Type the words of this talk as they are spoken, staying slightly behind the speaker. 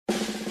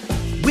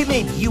We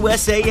made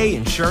USAA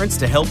insurance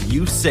to help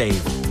you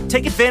save.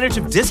 Take advantage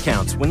of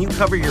discounts when you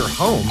cover your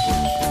home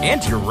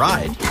and your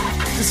ride.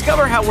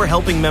 Discover how we're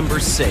helping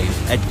members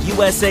save at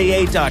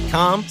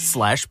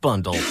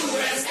USAA.com/bundle.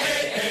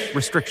 USAA.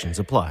 Restrictions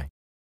apply.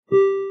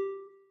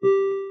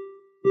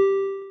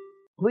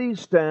 Please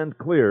stand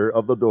clear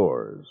of the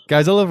doors.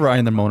 Guys, I love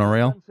riding the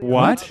monorail.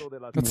 What?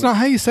 That's not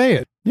how you say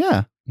it.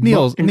 Yeah.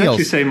 Niels.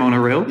 You say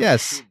monorail?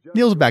 Yes.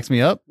 Niels backs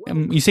me up.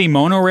 You say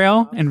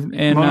monorail and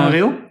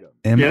monorail?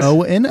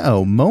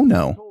 M-O-N-O.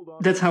 Mono.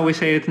 That's how we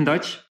say it in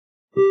Dutch.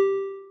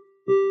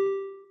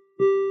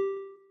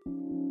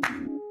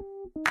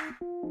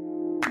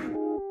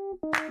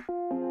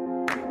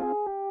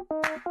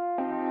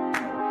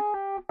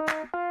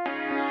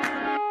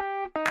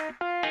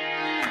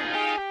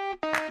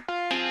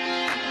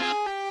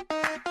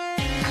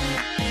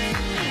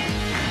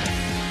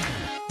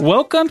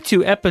 Welcome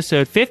to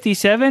episode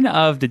 57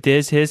 of the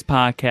Diz His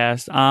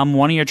podcast. I'm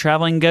one of your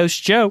traveling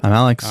ghosts, Joe. I'm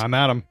Alex. I'm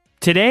Adam.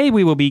 Today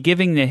we will be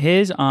giving the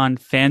his on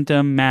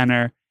Phantom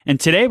Manor.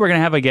 And today we're going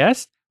to have a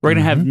guest. We're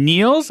going to have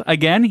Niels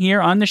again here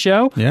on the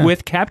show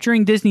with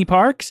Capturing Disney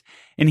Parks.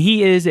 And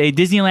he is a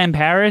Disneyland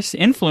Paris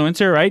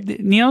influencer, right,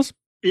 Niels?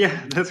 Yeah,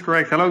 that's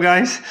correct. Hello,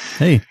 guys.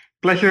 Hey.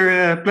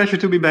 Pleasure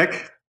to be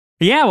back.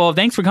 Yeah, well,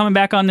 thanks for coming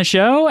back on the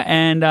show.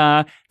 And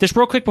just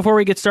real quick before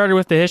we get started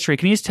with the history,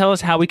 can you just tell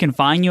us how we can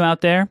find you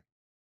out there?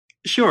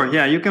 Sure,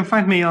 yeah. You can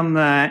find me on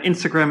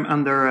Instagram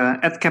under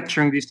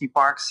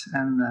 @CapturingDisneyParks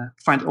and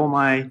find all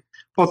my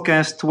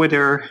podcasts,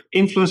 Twitter,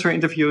 influencer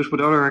interviews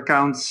with other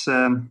accounts,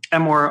 and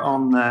more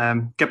on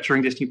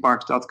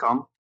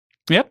CapturingDisneyParks.com.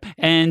 Yep.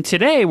 And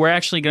today we're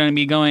actually going to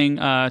be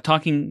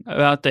talking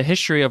about the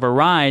history of a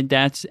ride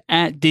that's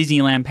at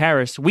Disneyland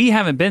Paris. We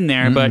haven't been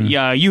there, but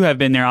you have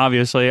been there,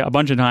 obviously, a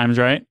bunch of times,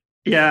 right?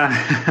 Yeah,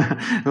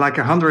 like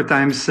 100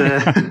 times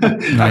Nice. I've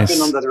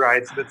been on that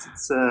ride. But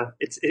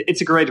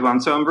it's a great one.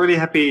 So I'm really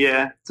happy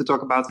to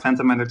talk about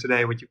Phantom Manor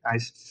today with you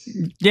guys.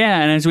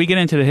 Yeah, and as we get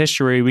into the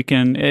history,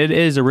 it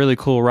is a really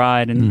cool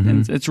ride.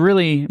 And it's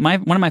really,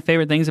 one of my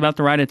favorite things about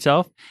the ride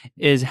itself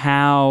is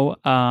how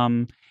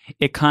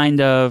it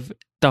kind of,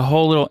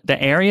 the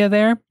area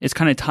there is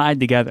kind of tied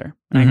together.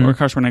 And of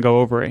course, we're going to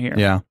go over it here.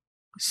 Yeah.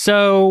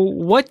 So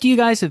what do you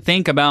guys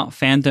think about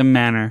Phantom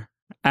Manor?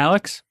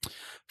 Alex?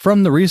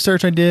 From the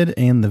research I did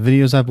and the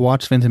videos I've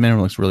watched, Phantom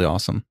Manor looks really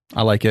awesome.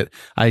 I like it.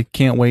 I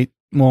can't wait.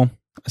 Well,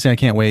 I say I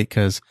can't wait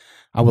because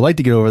I would like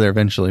to get over there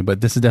eventually,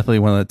 but this is definitely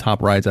one of the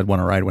top rides I'd want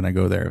to ride when I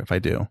go there if I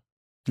do.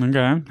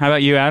 Okay. How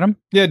about you, Adam?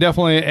 Yeah,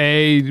 definitely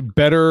a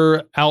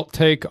better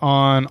outtake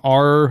on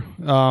our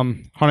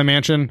Haunted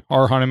Mansion.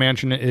 Our Haunted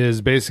Mansion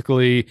is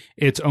basically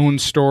its own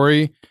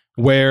story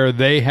where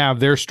they have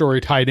their story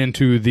tied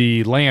into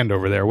the land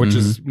over there, which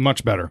is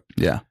much better.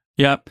 Yeah.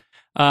 Yep.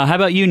 How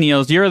about you,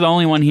 Niels? You're the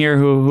only one here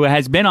who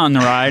has been on the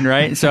ride,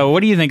 right? So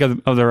what do you think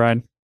of the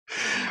ride?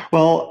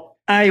 Well,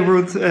 I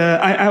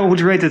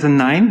would rate it a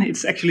 9.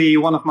 It's actually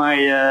one of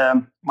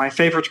my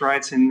favorite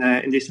rides in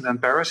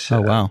Disneyland Paris. Oh,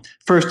 wow.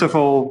 First of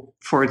all,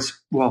 for its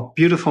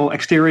beautiful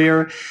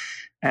exterior,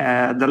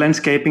 the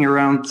landscaping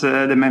around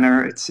the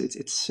manor. It's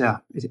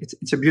a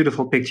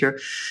beautiful picture.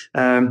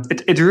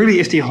 It really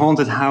is the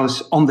haunted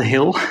house on the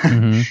hill,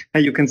 and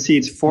you can see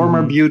its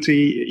former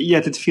beauty.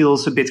 Yet it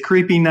feels a bit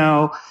creepy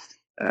now.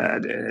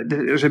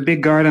 There's a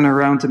big garden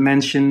around the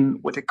mansion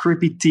with a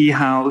creepy tea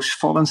house,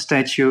 fallen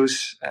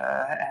statues,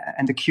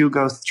 and the queue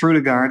goes through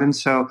the garden.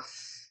 So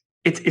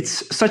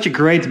it's such a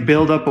great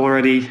build-up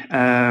already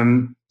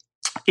in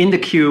the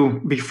queue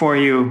before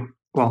you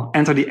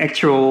enter the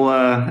actual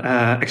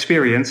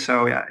experience.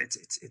 So yeah,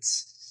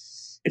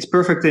 it's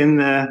perfect in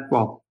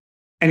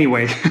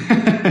anyway.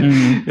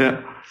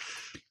 Yeah.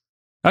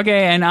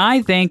 Okay, and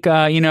I think,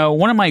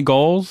 one of my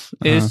goals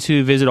is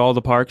to visit all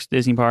the parks,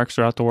 Disney parks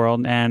throughout the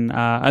world, and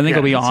I think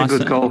it'll be awesome. It's a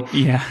good goal.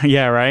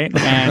 Yeah, right?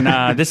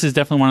 And this is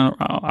definitely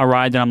a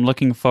ride that I'm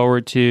looking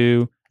forward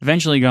to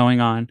eventually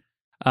going on.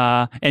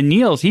 And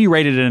Niels, he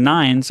rated it a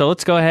 9, so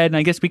let's go ahead, and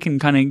I guess we can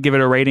kind of give it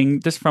a rating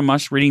just from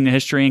us reading the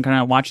history and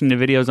kind of watching the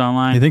videos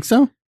online. You think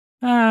so?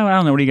 I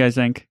don't know. What do you guys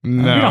think?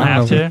 No. We don't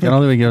have to. I don't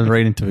think we give a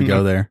rating until we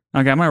go there.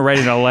 Okay, I'm going to rate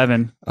it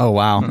 11. Oh,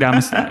 wow. I'm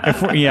just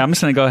going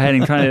to go ahead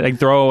and try to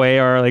throw away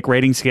our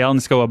rating scale and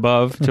just go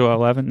above to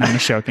 11. No, I'm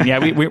just joking. Yeah,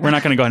 we're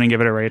not going to go ahead and give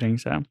it a rating.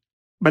 So,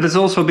 but it's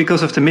also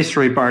because of the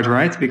mystery part,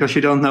 right? Because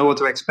you don't know what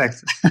to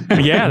expect.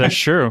 Yeah, that's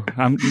true.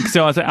 I'm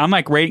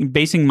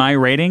basing my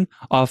rating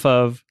off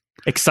of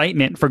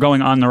excitement for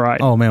going on the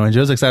ride. Oh man, when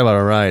Joe's excited about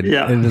a ride, it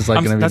is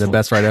going to be the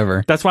best ride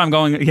ever. That's why I'm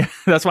going. Yeah,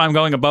 that's why I'm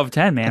going above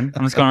 10, man.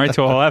 I'm just going right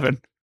to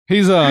 11.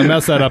 He's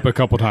messed that up a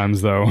couple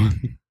times though,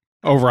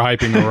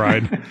 overhyping the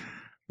ride.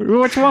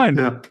 Which one?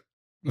 Yeah.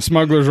 The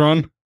Smuggler's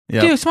Run.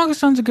 Yep. Dude,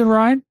 Smuggler's Run's a good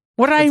ride.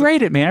 What did I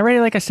rate it, man? I rated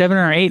it like a 7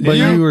 or 8. But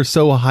you were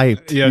so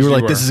hyped. Yes, you were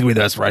like, "This is going to be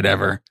the best ride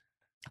ever."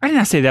 I did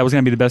not say that was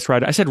going to be the best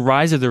ride. I said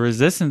Rise of the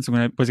Resistance was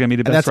going to be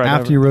the best ride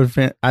after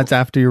ever. That's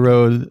after you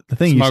rode the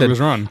thing. Smuggler's you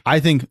said, Run.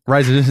 I think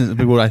Rise of the Resistance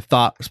is what I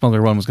thought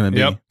Smuggler's Run was going to be.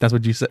 Yep. That's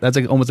what you said. That's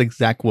like almost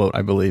exact quote,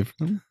 I believe.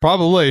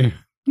 Probably.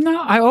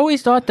 No, I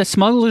always thought the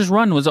Smuggler's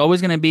Run was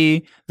always going to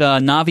be the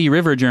Navi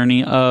River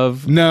journey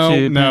of... No.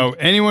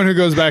 Anyone who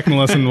goes back and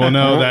listens will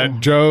know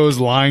that Joe's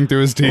lying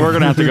through his teeth. We're going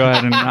to have to go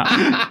ahead and...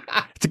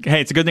 Hey,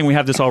 it's a good thing we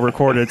have this all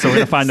recorded, so we're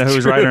going to find out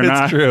who's right or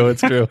not.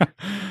 It's true.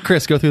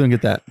 Chris, go through and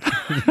get that.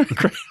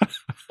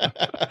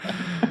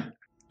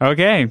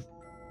 Okay,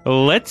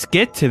 let's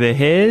get to the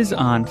his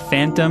on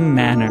Phantom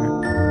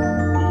Manor.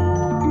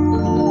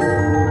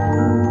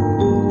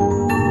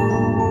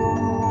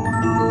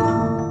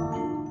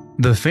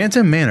 The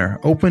Phantom Manor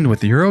opened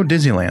with Euro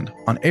Disneyland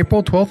on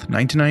April 12,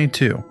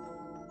 1992.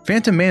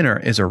 Phantom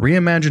Manor is a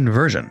reimagined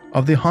version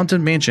of the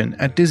Haunted Mansion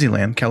at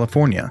Disneyland,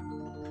 California.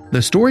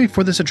 The story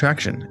for this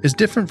attraction is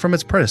different from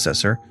its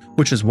predecessor,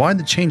 which is why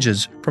the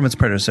changes from its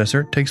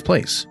predecessor takes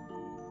place.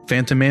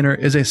 Phantom Manor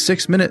is a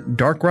 6-minute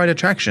dark ride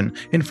attraction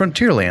in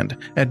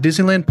Frontierland at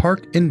Disneyland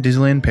Park in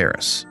Disneyland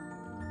Paris.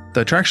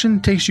 The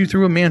attraction takes you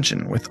through a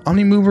mansion with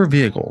omnimover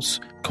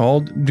vehicles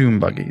called Doom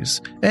Buggies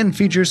and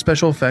features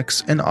special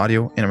effects and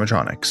audio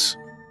animatronics.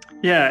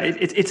 Yeah,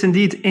 it's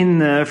indeed in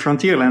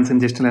Frontierland in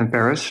Disneyland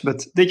Paris.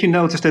 But did you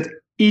notice that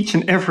each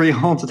and every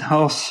haunted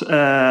house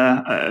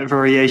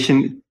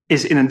variation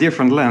is in a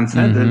different land?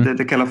 Mm-hmm.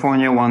 The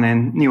California one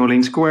in New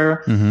Orleans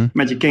Square, Mm-hmm.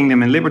 Magic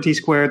Kingdom in Liberty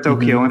Square,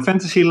 Tokyo Mm-hmm. in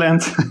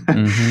Fantasyland.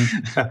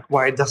 Mm-hmm.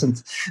 Why it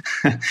doesn't?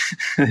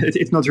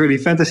 It's not really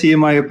fantasy in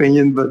my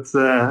opinion, but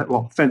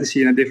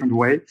fantasy in a different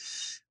way.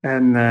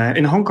 And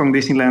in Hong Kong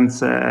Disneyland,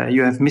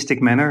 you have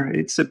Mystic Manor.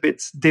 It's a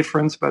bit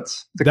different,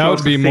 but that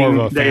would be more of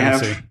a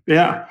fantasy.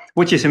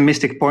 Which is a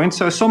Mystic Point.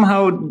 So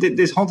somehow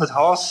this haunted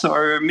house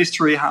or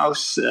mystery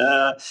house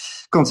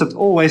concept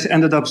always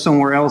ended up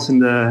somewhere else in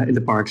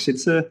the parks.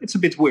 It's a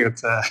bit weird.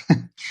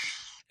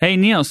 Hey,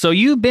 Neil, so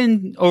you've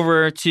been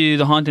over to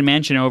the Haunted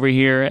Mansion over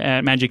here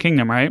at Magic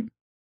Kingdom, right?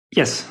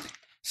 Yes.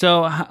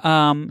 So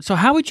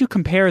how would you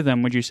compare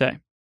them, would you say?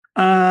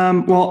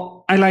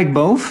 Well, I like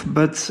both,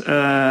 but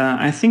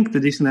I think the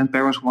Disneyland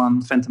Paris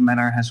one, Phantom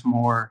Manor, has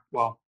more,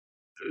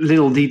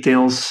 little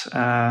details,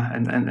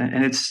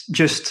 and it's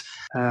just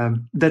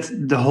that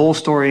the whole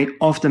story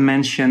of the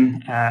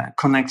mansion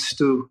connects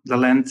to the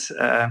land.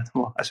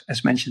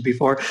 As mentioned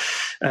before,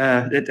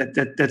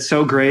 that's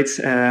so great.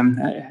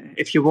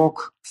 If you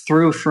walk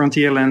through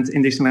Frontierland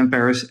in Disneyland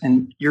Paris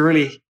and you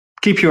really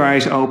keep your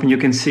eyes open, you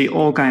can see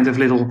all kinds of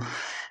little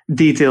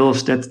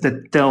details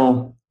that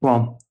tell,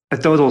 a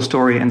total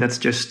story, and that's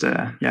just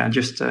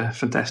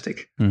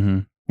fantastic. Mm-hmm.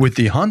 With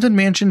the Haunted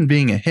Mansion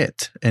being a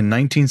hit in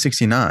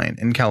 1969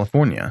 in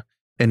California,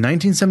 in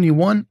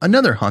 1971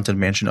 another Haunted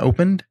Mansion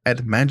opened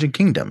at Magic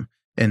Kingdom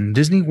in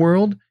Disney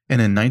World, and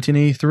in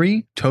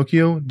 1983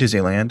 Tokyo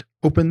Disneyland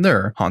opened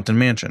their Haunted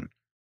Mansion.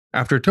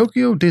 After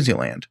Tokyo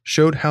Disneyland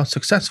showed how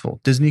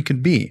successful Disney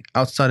could be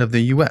outside of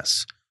the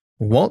US,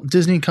 Walt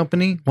Disney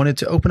Company wanted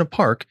to open a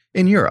park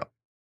in Europe.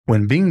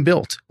 When being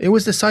built, it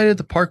was decided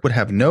the park would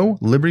have no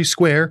Liberty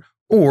Square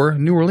or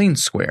New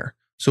Orleans Square,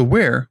 so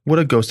where would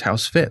a ghost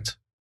house fit?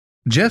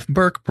 Jeff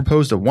Burke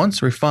proposed a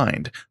once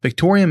refined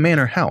Victorian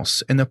manor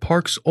house in the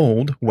park's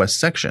old west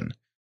section.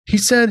 He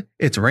said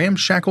its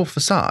ramshackle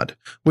facade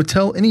would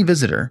tell any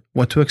visitor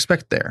what to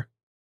expect there.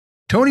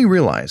 Tony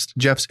realized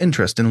Jeff's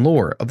interest in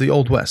lore of the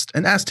Old West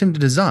and asked him to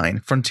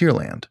design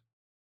Frontierland.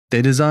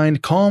 They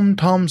designed Calm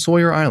Tom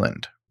Sawyer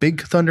Island,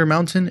 Big Thunder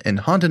Mountain, and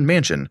Haunted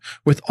Mansion,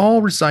 with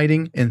all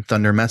residing in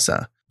Thunder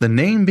Mesa, the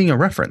name being a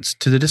reference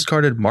to the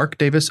discarded Mark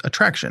Davis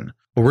attraction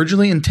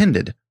originally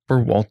intended for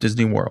Walt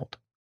Disney World.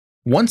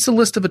 Once the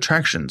list of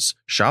attractions,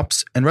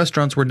 shops, and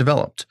restaurants were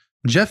developed,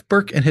 Jeff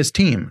Burke and his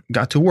team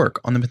got to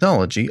work on the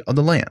mythology of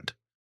the land.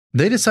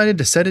 They decided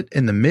to set it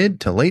in the mid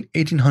to late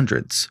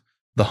 1800s.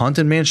 The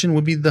Haunted Mansion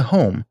would be the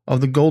home of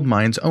the gold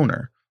mine's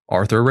owner,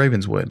 Arthur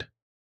Ravenswood.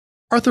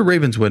 Arthur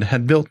Ravenswood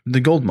had built the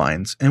gold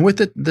mines and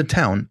with it the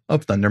town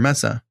of Thunder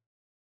Mesa.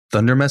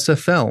 Thunder Mesa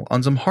fell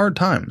on some hard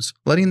times,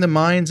 letting the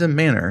mines and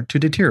manor to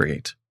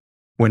deteriorate.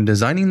 When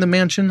designing the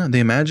mansion,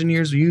 the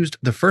Imagineers used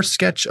the first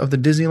sketch of the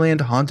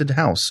Disneyland haunted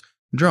house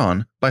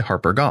drawn by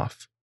Harper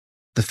Goff.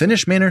 The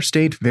finished manor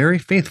stayed very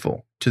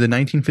faithful to the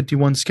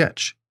 1951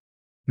 sketch.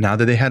 Now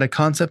that they had a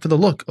concept for the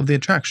look of the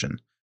attraction,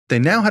 they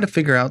now had to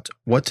figure out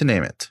what to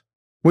name it.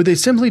 Would they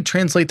simply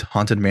translate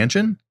Haunted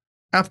Mansion?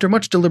 After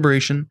much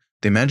deliberation,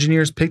 the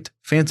Imagineers picked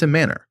Phantom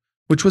Manor,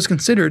 which was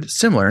considered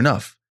similar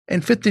enough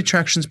and fit the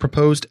attraction's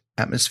proposed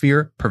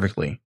atmosphere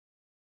perfectly.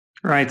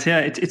 Right, yeah,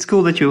 it's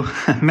cool that you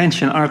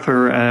mention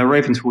Arthur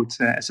Ravenswood,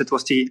 as it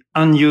was the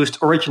unused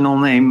original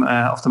name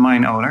of the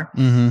mine owner.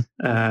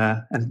 Mm-hmm.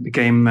 And it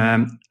became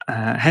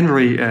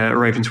Henry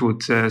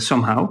Ravenswood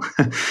somehow.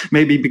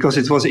 Maybe because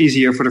it was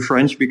easier for the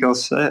French,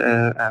 because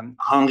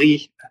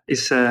Henri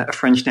is a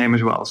French name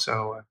as well.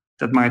 So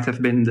that might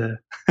have been the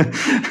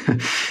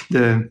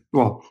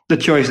the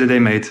choice that they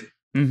made.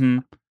 Mm-hmm.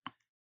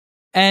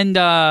 And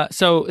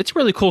so it's a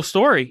really cool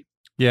story.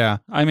 Yeah.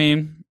 I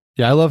mean...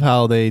 Yeah, I love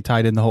how they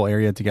tied in the whole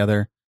area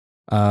together.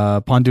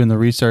 Upon doing the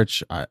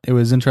research, it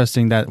was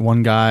interesting that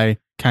one guy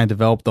kind of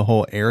developed the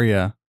whole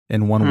area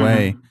in one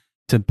way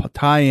to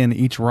tie in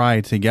each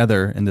ride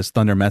together in this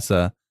Thunder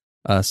Mesa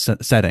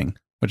setting.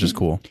 which is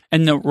cool.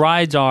 And the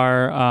rides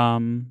are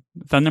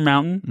Thunder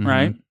Mountain,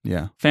 right?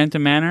 Yeah.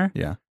 Phantom Manor.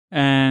 Yeah.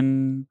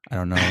 And I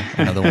don't know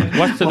another one.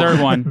 what's the third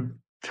one?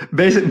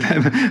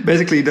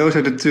 Basically, those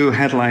are the two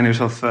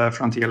headliners of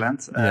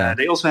Frontierland. Yeah.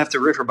 They also have the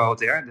riverboat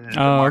there, the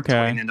Mark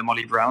Twain and the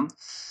Molly Brown.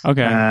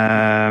 Okay.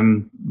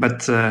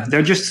 But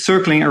they're just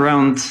circling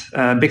around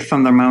Big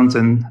Thunder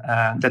Mountain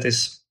that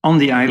is on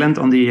the island,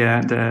 on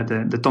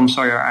the Tom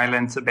Sawyer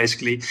Island,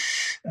 basically.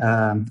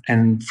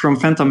 And from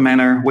Phantom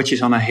Manor, which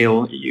is on a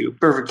hill, you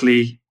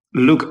perfectly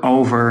look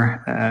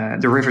over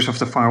the rivers of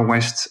the far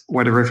west,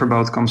 where the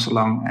riverboat comes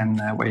along,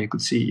 and where you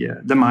could see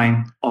the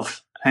mine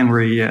of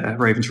Henry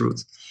Ravenswood.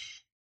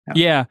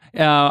 Yeah.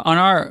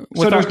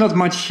 So there's not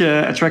much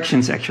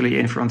attractions actually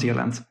in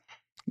Frontierland.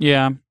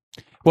 Yeah.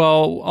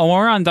 Well, when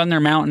we're on Thunder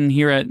Mountain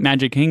here at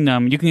Magic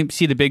Kingdom, you can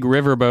see the big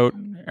riverboat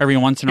every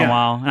once in a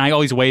while, and I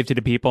always wave to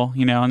the people,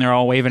 and they're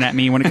all waving at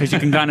me because you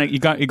can kind of you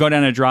go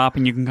down a drop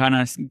and you can kind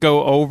of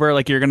go over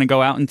like you're going to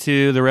go out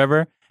into the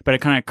river, but it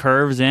kind of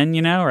curves in,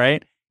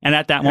 right? And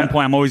at that one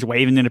point, I'm always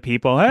waving to the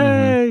people.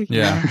 Hey,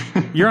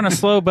 you're on a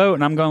slow boat,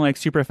 and I'm going like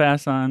super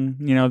fast on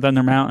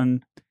Thunder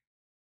Mountain.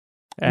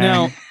 And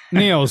now,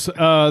 Niels,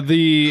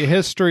 the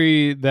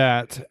history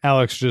that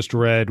Alex just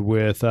read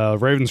with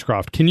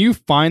Ravenscroft, can you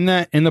find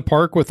that in the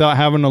park without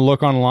having to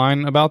look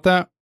online about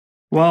that?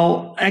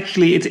 Well,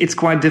 actually, it's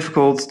quite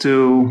difficult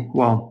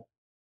to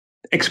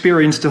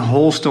experience the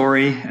whole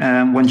story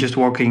when just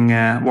walking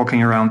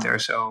around there.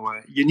 So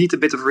you need a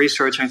bit of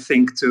research, I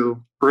think,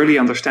 to really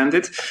understand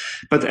it.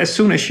 But as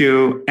soon as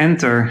you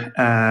enter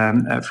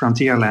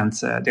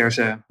Frontierland, there's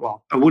a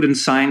wooden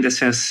sign that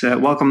says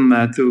 "Welcome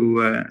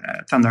to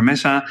Thunder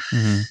Mesa."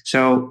 Mm-hmm.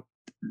 So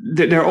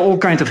there are all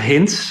kinds of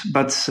hints,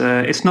 but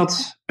it's not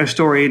a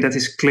story that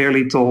is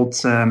clearly told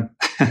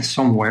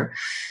somewhere.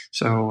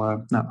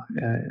 So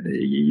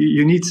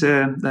you need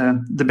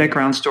the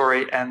background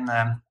story and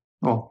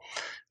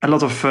a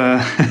lot of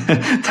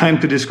time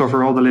to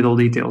discover all the little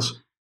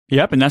details.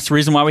 Yep, and that's the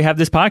reason why we have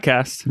this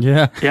podcast.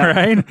 Yeah.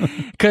 Right?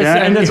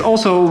 And that's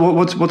also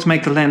what's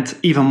make the land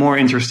even more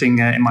interesting,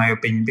 in my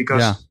opinion,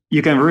 because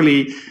you can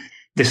really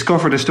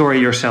discover the story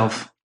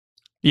yourself.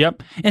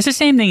 Yep. And it's the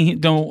same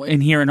thing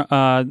in here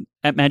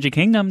at Magic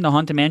Kingdom, the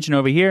Haunted Mansion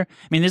over here.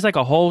 I mean, there's like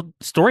a whole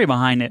story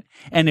behind it.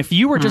 And if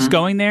you were just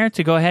going there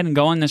to go ahead and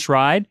go on this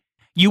ride,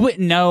 you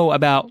wouldn't know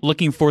about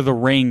looking for the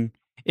ring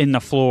in the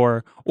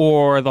floor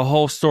or the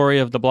whole story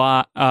of the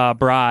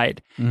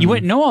bride. You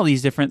wouldn't know all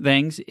these different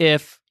things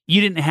if you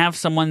didn't have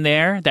someone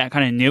there that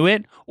kind of knew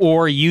it,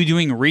 or you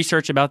doing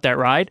research about that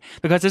ride,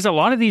 because there's a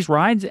lot of these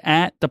rides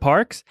at the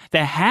parks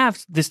that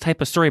have this type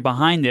of story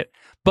behind it,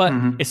 but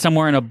it's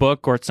somewhere in a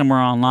book or it's somewhere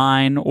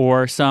online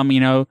or some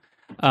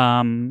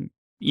some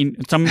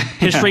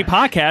history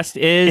podcast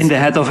is in the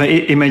head of an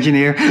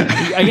Imagineer.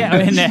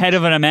 In the head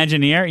of an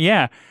Imagineer.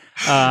 Yeah.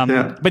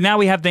 But now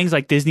we have things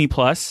like Disney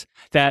Plus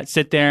that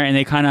sit there and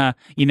they kind of,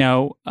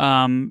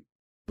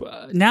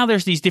 now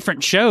there's these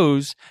different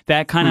shows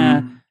that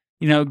kind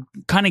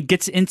of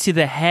gets into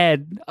the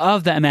head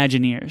of the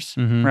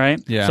Imagineers,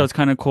 right? Yeah. So it's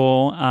kind of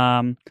cool.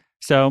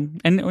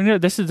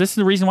 This is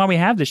the reason why we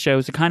have this show,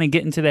 is to kind of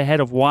get into the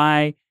head of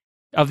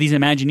these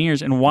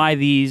Imagineers and why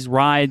these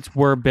rides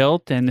were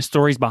built and the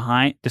story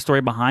behind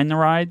the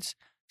rides.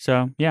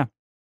 So yeah.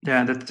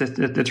 Yeah,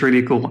 that's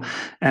really cool.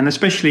 And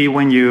especially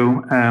when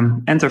you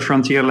enter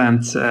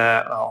Frontierland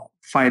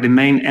via the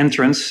main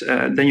entrance,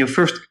 then you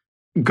first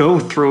go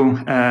through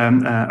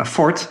a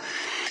fort.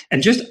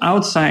 And just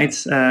outside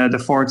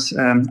the fort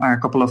are a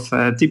couple of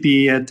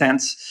tipi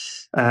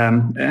tents,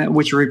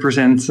 which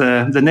represent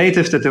the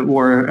natives that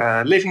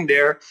were living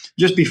there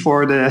just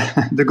before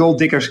the gold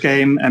diggers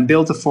came and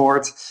built the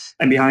fort.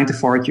 And behind the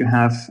fort, you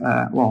have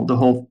the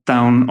whole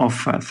town of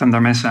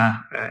Thunder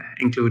Mesa,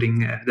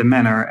 including the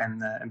Manor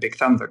and Big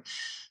Thunder.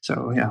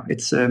 So yeah,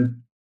 it's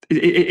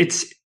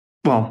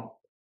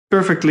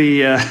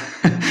perfectly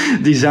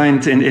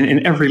designed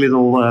in every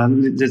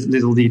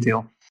little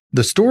detail.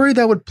 The story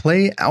that would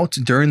play out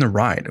during the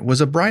ride was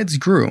a bride's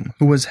groom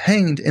who was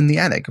hanged in the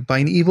attic by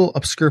an evil,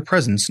 obscure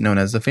presence known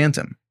as the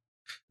Phantom.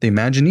 The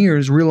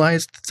Imagineers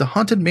realized that the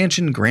Haunted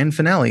Mansion grand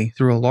finale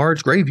through a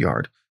large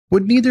graveyard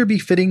would neither be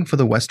fitting for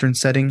the Western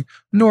setting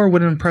nor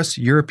would impress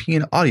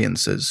European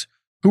audiences,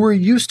 who were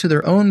used to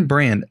their own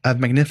brand of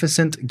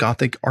magnificent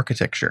Gothic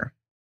architecture.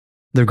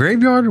 The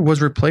graveyard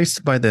was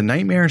replaced by the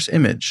nightmarish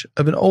image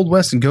of an Old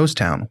West ghost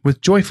town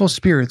with joyful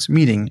spirits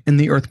meeting in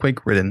the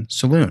earthquake-ridden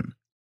saloon.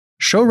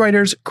 Show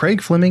writers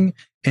Craig Fleming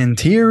and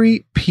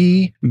Thierry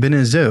P.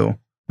 Benezot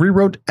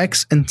rewrote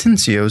Ex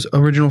Intensio's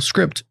original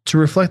script to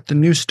reflect the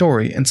new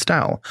story and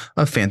style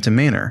of Phantom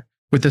Manor,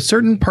 with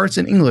certain parts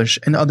in English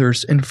and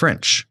others in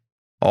French.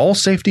 All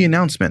safety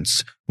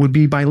announcements would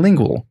be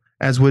bilingual,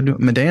 as would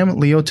Madame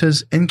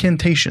Leota's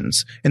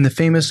incantations in the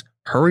famous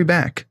Hurry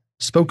Back,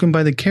 spoken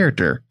by the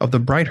character of the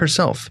bride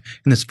herself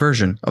in this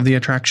version of the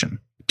attraction.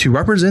 To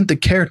represent the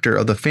character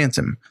of the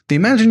Phantom, the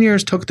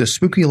Imagineers took the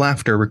spooky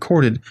laughter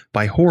recorded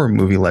by horror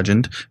movie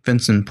legend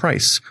Vincent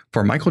Price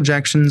for Michael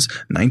Jackson's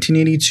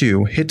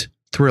 1982 hit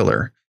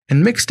Thriller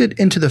and mixed it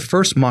into the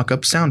first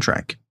mock-up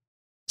soundtrack.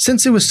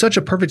 Since it was such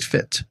a perfect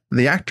fit,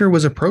 the actor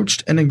was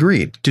approached and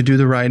agreed to do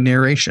the ride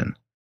narration.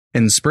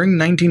 In spring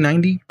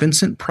 1990,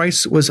 Vincent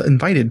Price was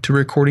invited to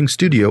recording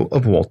studio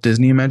of Walt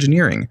Disney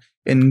Imagineering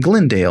in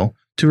Glendale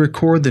to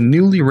record the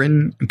newly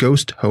written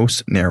Ghost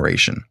Host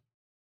narration.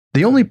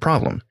 The only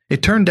problem,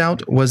 it turned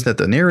out, was that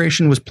the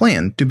narration was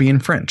planned to be in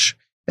French,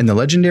 and the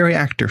legendary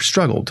actor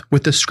struggled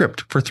with the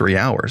script for 3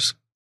 hours.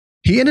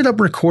 He ended up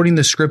recording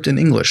the script in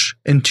English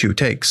in 2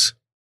 takes.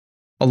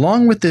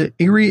 Along with the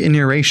eerie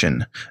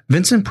narration,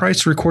 Vincent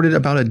Price recorded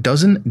about a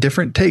dozen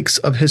different takes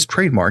of his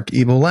trademark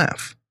evil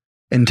laugh,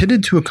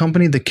 intended to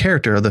accompany the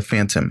character of the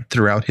Phantom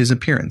throughout his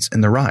appearance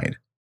in the ride.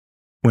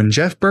 When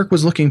Jeff Burke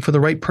was looking for the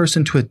right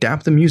person to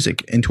adapt the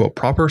music into a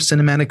proper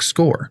cinematic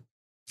score,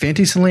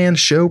 Fantasyland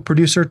show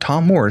producer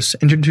Tom Morris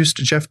introduced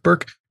Jeff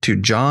Burke to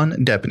John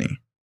Debney,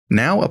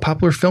 now a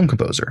popular film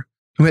composer,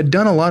 who had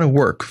done a lot of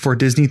work for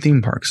Disney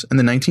theme parks in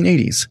the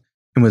 1980s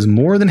and was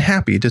more than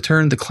happy to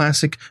turn the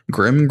classic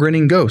Grim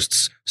Grinning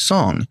Ghosts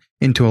song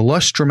into a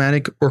lush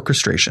dramatic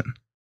orchestration.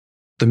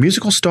 The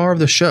musical star of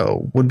the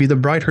show would be the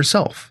bride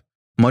herself,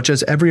 much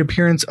as every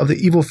appearance of the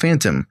evil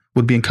Phantom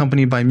would be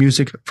accompanied by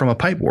music from a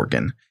pipe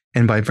organ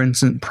and by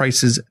Vincent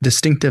Price's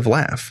distinctive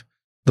laugh.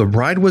 The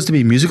bride was to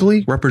be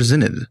musically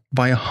represented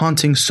by a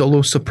haunting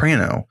solo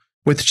soprano,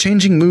 with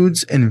changing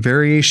moods and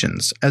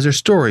variations as her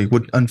story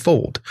would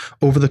unfold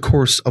over the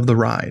course of the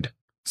ride.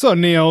 So,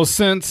 Neil,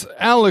 since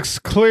Alex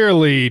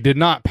clearly did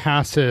not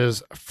pass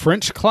his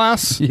French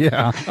class,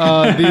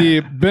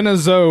 the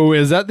Benazo,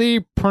 is that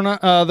the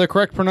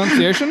correct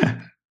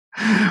pronunciation?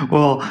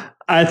 Well,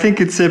 I think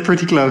it's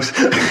pretty close.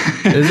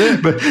 Is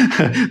it?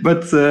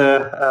 but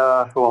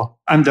well,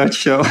 I'm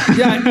Dutch, so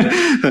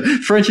yeah.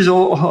 French is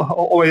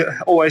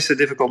always a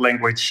difficult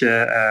language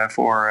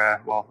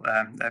for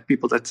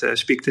people that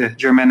speak the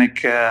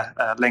Germanic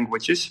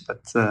languages.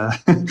 But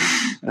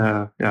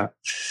yeah,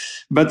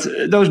 but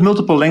those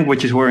multiple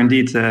languages were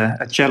indeed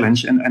a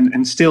challenge,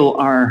 and still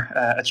are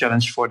a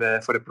challenge for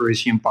the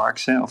Parisian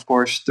parks. Of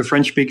course, the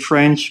French speak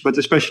French, but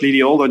especially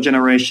the older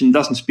generation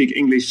doesn't speak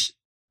English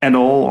at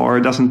all, or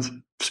doesn't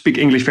speak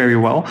English very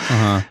well.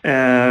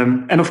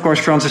 And of course,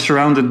 France is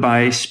surrounded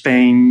by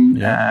Spain,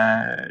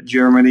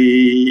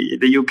 Germany,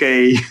 the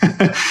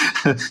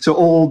UK, so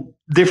all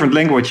different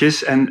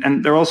languages.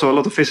 And there are also a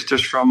lot of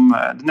visitors from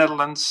the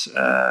Netherlands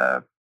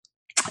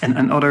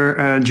and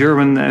other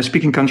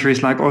German-speaking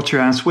countries like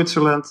Austria and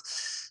Switzerland.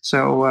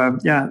 So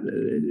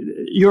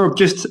Europe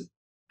just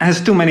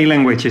has too many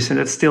languages, and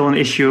that's still an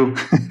issue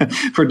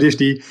for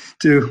Disney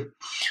to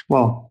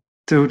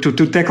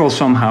tackle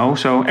somehow.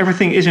 So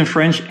everything is in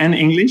French and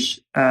English,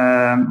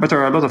 but there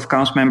are a lot of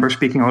cast members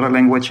speaking other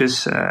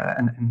languages,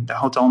 and the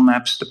hotel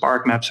maps, the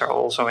park maps are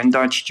also in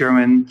Dutch,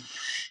 German,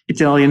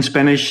 Italian,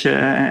 Spanish,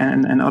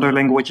 and other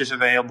languages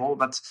available.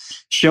 But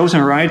shows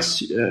and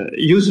rides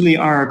usually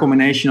are a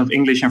combination of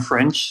English and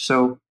French.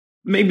 So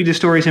maybe the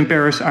stories in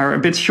Paris are a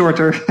bit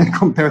shorter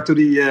compared to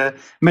the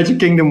Magic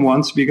Kingdom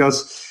ones,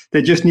 because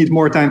they just need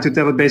more time to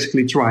tell it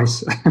basically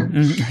twice.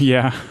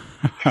 Yeah.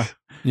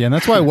 Yeah, and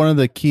that's why one of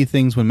the key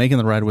things when making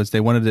the ride was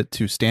they wanted it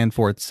to stand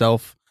for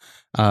itself,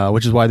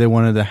 which is why they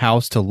wanted the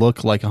house to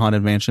look like a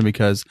haunted mansion,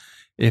 because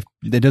if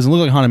it doesn't look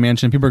like a haunted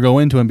mansion, people go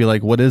into it and be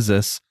like, what is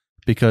this?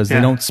 Because they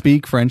don't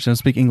speak French, they don't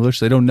speak English,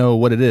 they don't know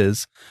what it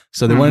is.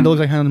 So they wanted it to look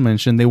like a haunted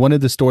mansion. They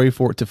wanted the story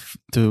for it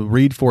to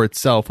read for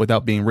itself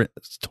without being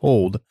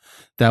told.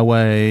 That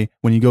way,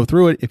 when you go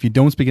through it, if you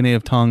don't speak a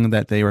native tongue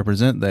that they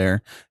represent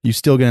there, you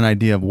still get an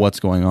idea of what's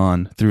going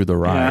on through the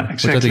ride,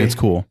 which I think is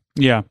cool.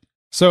 Yeah.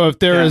 So if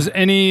there is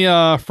any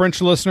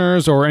French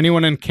listeners or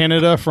anyone in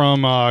Canada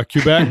from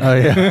Quebec,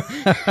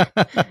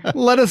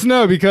 let us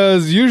know,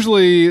 because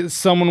usually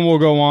someone will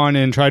go on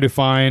and try to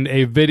find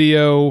a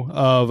video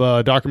of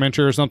a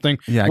documentary or something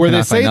where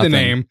they say the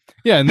name.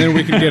 Yeah, and then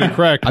we can get it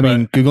correct. I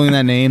mean, Googling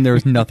that name, there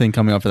was nothing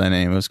coming up for that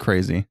name. It was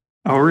crazy.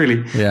 Oh,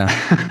 really? Yeah.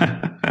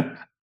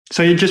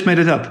 So you just made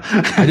it up.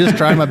 I just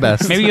tried my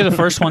best. Maybe you're the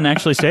first one to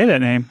actually say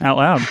that name out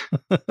loud.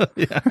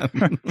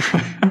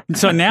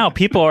 So now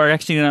people are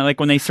actually going to, like,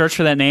 when they search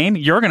for that name,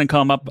 you're going to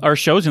come up, our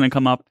show's going to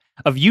come up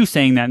of you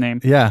saying that name.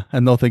 Yeah,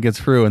 and they'll think it's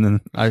true, and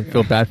then I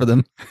feel bad for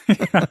them.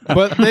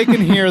 But they can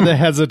hear the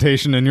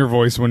hesitation in your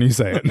voice when you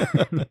say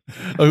it.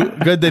 Oh,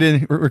 good, they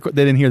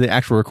didn't hear the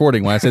actual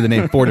recording when I say the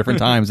name 4 different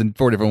times in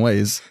 4 different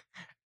ways.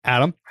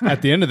 Adam,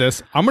 at the end of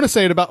this, I'm going to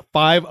say it about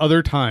 5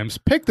 other times.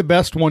 Pick the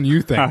best one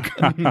you think.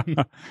 Is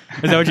that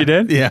what you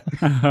did? Yeah.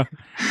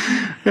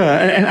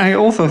 And I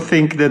also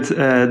think that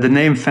the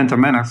name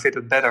Phantom Manor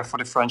fitted better for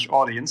the French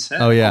audience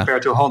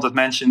compared to Haunted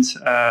Mansions.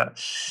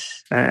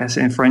 As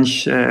in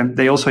French,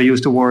 they also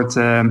use the word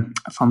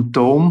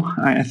fantôme,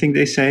 I think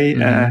they say,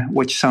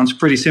 which sounds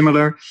pretty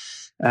similar.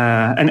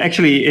 And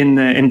actually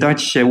in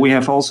Dutch, we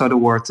have also the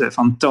word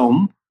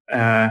fantôme.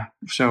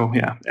 So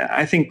yeah,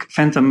 I think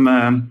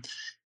Phantom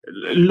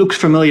looks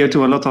familiar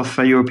to a lot of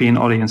European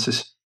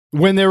audiences.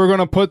 When they were going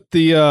to put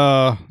the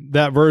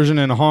that version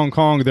in Hong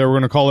Kong, they were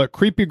going to call it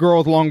 "Creepy Girl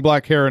with Long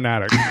Black Hair and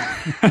Attic."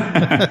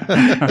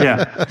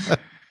 Yeah.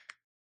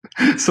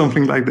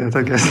 Something like that,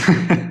 I guess.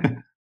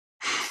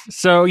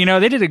 So,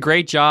 they did a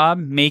great job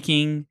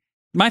making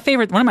one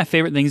of my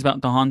favorite things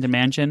about the Haunted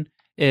Mansion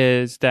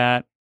is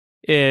that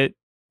it,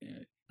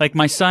 like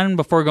my son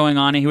before going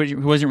on it, he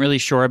wasn't really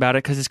sure about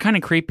it because it's kind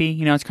of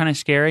creepy, it's kind of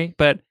scary,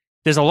 but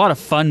there's a lot of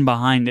fun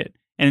behind it.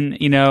 And,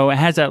 it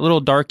has that little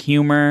dark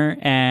humor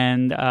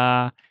and,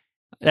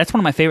 that's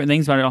one of my favorite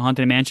things about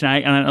Haunted Mansion.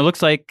 And it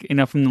looks like,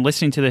 from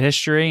listening to the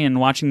history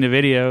and watching the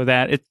video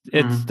that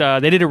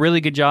they did a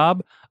really good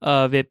job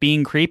of it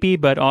being creepy,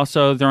 but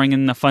also throwing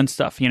in the fun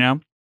stuff,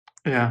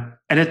 Yeah,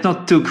 and it's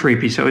not too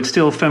creepy, so it's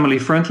still family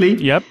friendly.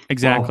 Yep,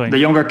 exactly. Well, the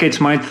younger kids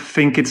might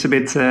think it's a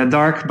bit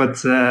dark, but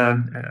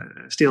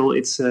still,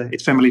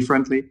 it's family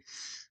friendly.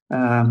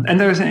 And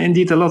there's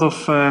indeed a lot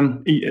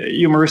of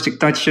humoristic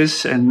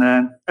touches,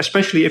 and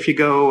especially if you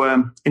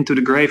go into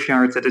the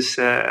graveyard that is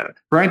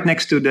right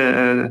next to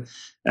the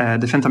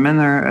Phantom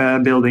Manor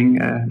building,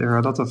 there are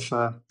a lot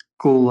of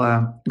cool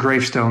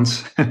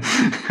gravestones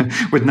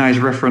with nice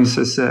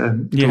references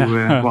to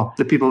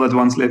the people that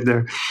once lived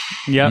there.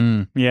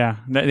 Yep. Yeah,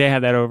 they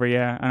had that over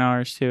on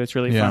ours too. It's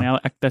really funny.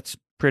 That's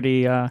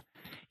pretty at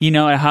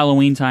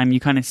Halloween time you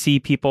kind of see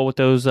people with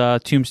those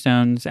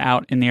tombstones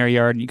out in their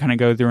yard and you kind of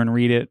go through and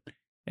read it,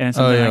 and it's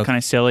something kind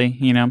of silly.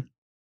 Yeah.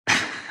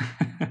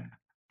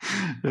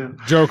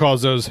 Joe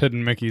calls those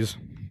hidden Mickeys.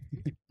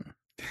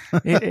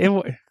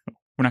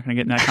 We're not going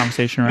to get in that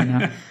conversation right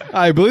now.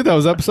 I believe that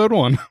was episode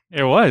 1.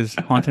 It was.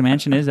 Haunted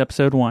Mansion is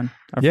episode 1.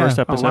 Our first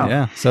episode. Oh, wow.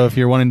 Yeah. So if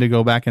you're wanting to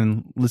go back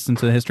and listen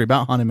to the history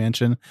about Haunted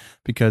Mansion,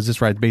 because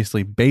this ride's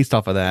basically based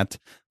off of that,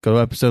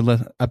 go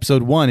to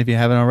episode 1 if you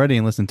haven't already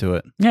and listen to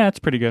it. Yeah, it's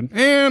pretty good.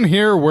 And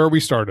here where we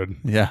started.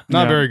 Yeah.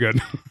 Not very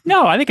good.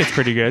 No, I think it's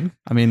pretty good.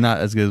 I mean, not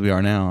as good as we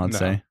are now, I'd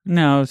say.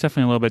 No, it's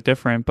definitely a little bit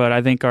different, but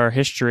I think our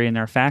history and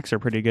our facts are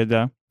pretty good,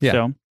 though. Yeah.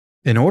 So.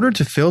 In order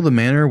to fill the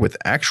manor with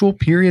actual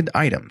period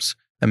items,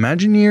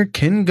 Imagineer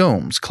Ken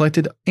Gomes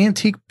collected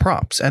antique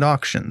props at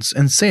auctions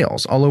and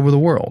sales all over the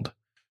world.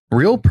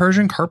 Real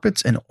Persian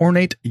carpets and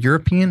ornate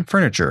European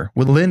furniture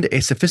would lend a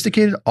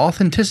sophisticated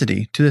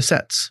authenticity to the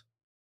sets.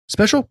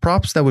 Special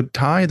props that would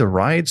tie the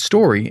ride's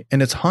story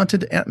and its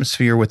haunted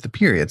atmosphere with the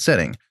period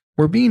setting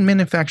were being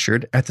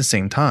manufactured at the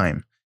same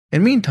time.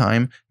 In the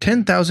meantime,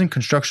 10,000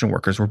 construction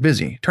workers were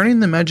busy turning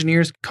the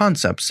Imagineer's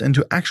concepts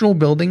into actual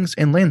buildings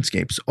and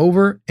landscapes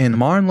over in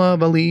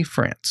Marne-la-Vallée,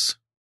 France.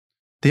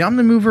 The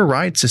Omnimover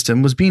ride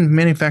system was being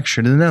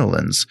manufactured in the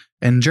Netherlands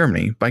and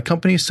Germany by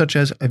companies such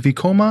as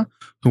Vekoma,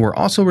 who were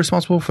also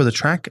responsible for the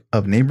track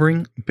of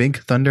neighboring Big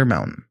Thunder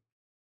Mountain.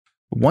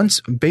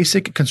 Once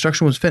basic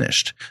construction was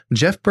finished,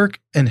 Jeff Burke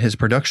and his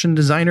production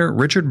designer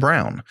Richard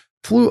Brown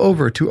flew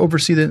over to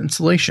oversee the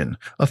installation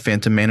of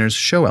Phantom Manor's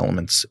show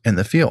elements in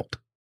the field.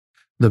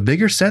 The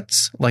bigger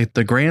sets, like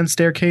the grand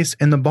staircase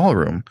and the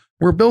ballroom,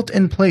 were built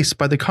in place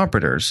by the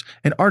carpenters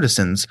and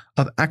artisans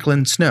of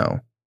Ackland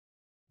Snow.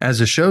 As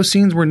the show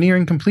scenes were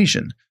nearing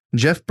completion,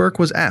 Jeff Burke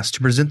was asked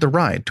to present the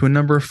ride to a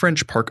number of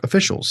French park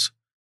officials.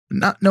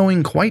 Not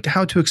knowing quite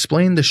how to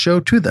explain the show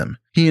to them,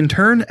 he in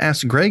turn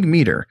asked Greg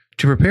Meter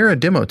to prepare a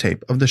demo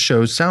tape of the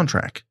show's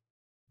soundtrack.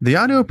 The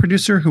audio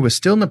producer, who was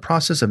still in the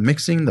process of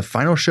mixing the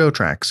final show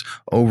tracks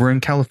over in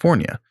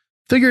California,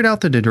 figured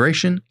out the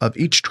duration of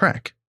each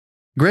track.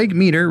 Greg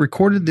Meter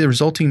recorded the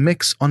resulting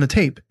mix on a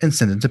tape and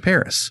sent it to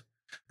Paris.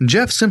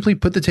 Jeff simply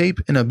put the tape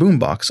in a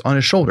boombox on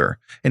his shoulder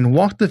and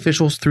walked the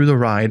officials through the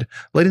ride,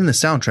 letting the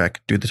soundtrack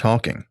do the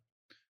talking.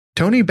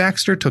 Tony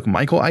Baxter took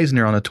Michael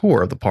Eisner on a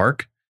tour of the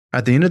park.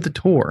 At the end of the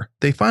tour,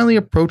 they finally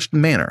approached the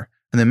manor,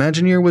 and the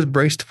Imagineer was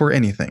braced for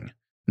anything.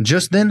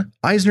 Just then,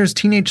 Eisner's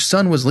teenage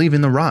son was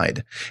leaving the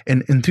ride,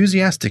 and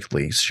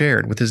enthusiastically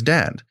shared with his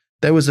dad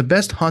that it was the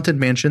best haunted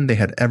mansion they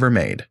had ever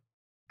made.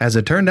 As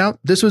it turned out,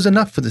 this was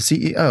enough for the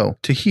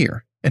CEO to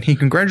hear, and he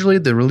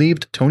congratulated the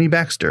relieved Tony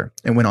Baxter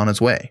and went on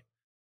his way.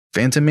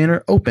 Phantom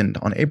Manor opened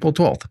on April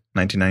 12th,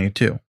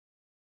 1992.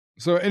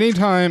 So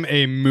anytime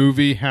a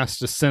movie has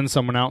to send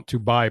someone out to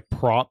buy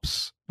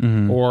props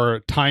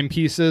or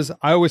timepieces,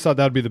 I always thought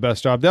that would be the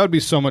best job. That would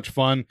be so much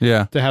fun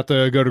to have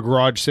to go to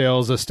garage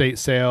sales, estate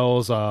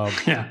sales,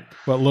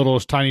 little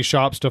tiny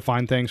shops to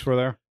find things for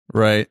there.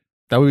 Right.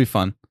 That would be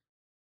fun.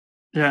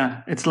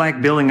 Yeah, it's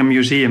like building a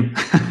museum.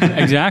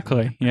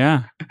 Exactly.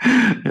 Yeah.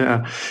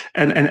 Yeah,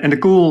 and the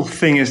cool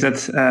thing is that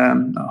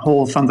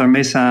whole Vanda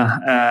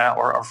Mesa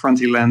or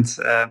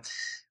Frontierland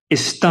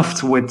is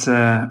stuffed with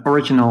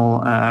original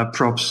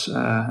props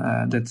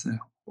that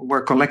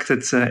were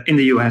collected in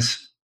the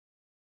US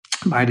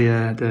by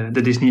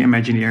the Disney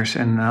Imagineers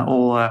and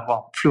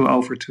flew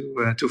over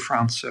to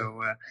France.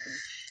 So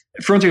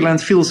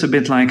Frontierland feels a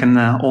bit like an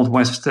Old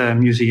West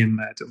museum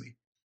to me.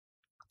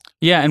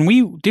 Yeah, and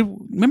we did.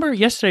 Remember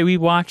yesterday we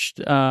watched.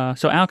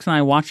 So Alex and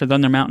I watched the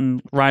Thunder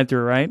Mountain ride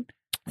through, right?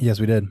 Yes,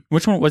 we did.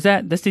 Which one was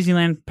that? That's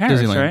Disneyland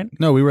Paris, right?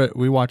 No,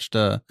 we watched.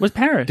 Was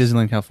Paris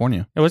Disneyland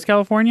California? It was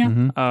California.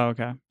 Mm-hmm. Oh,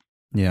 okay.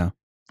 Yeah.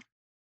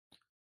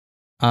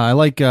 I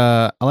like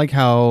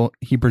how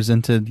he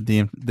presented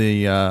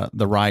the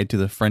ride to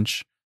the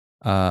French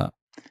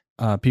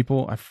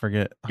people. I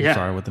forget. I'm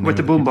sorry what the name with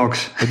the of it-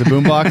 boombox. With the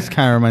boombox,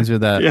 kind of reminds me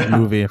of that Yeah.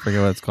 movie. I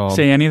forget what it's called.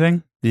 Say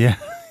anything Yeah.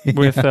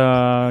 with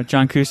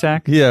John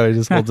Cusack. Yeah, he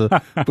just holds a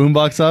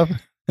boombox up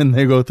and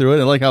they go through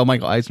it. I like how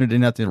Michael Eisner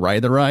didn't have to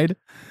ride the ride.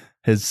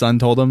 His son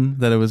told him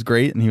that it was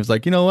great, and he was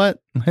like, "You know what?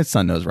 My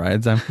son knows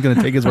rides. I'm going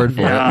to take his word for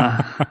it."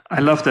 Yeah,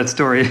 I love that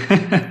story.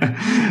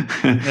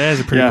 That is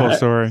a pretty cool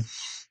story.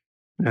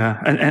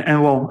 Yeah,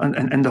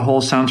 and the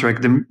whole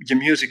soundtrack, the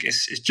music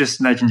is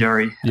just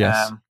legendary.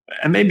 Yes.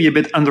 And maybe a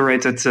bit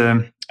underrated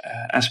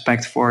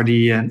aspect for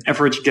the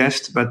average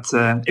guest, but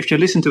if you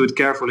listen to it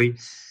carefully,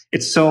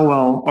 it's so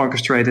well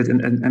orchestrated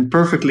and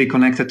perfectly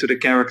connected to the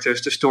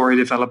characters, the story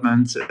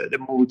development, the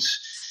moods.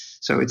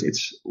 So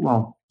it's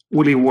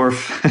really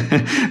worth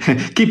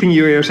keeping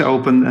your ears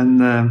open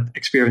and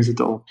experience it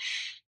all.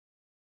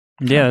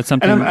 Yeah, that's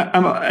something.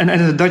 And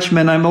as a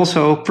Dutchman, I'm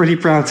also pretty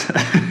proud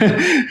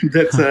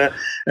that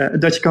a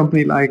Dutch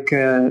company like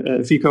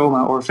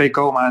Vekoma or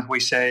Vekoma, we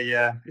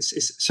say,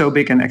 is so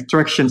big in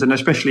attractions, and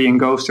especially in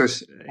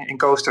coasters.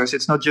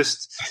 It's not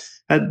just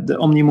the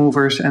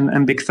Omnimovers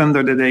and Big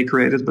Thunder that they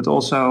created, but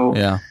also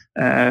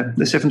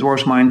the Seven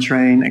Dwarfs Mine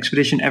Train,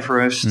 Expedition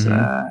Everest,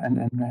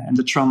 and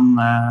the Tron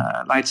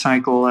Light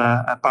Cycle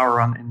Power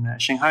Run in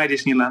Shanghai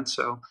Disneyland.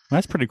 So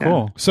that's pretty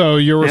cool. So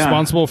you're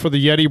responsible for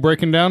the Yeti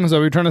breaking down? Is that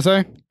what you're trying to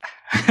say?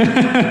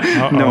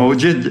 No,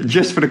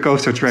 just for the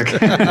coaster track.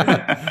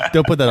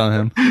 Don't put that on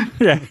him.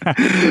 Yeah.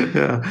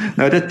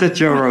 No, that's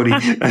Joe Rody.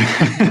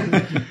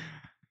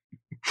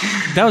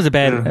 That was a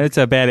bad. It's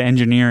a bad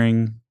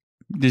engineering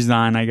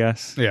design, I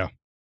guess. Yeah.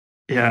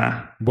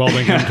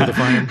 Welding him to the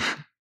frame.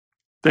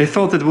 They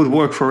thought it would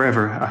work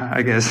forever,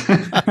 I guess.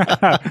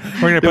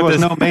 There was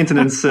no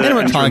maintenance.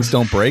 Animatronics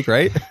don't break,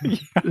 right?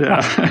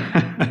 Yeah.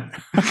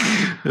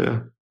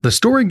 The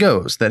story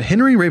goes that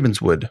Henry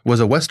Ravenswood was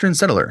a Western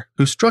settler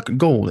who struck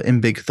gold in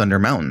Big Thunder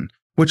Mountain,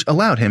 which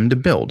allowed him to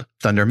build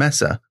Thunder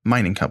Mesa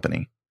Mining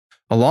Company.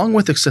 Along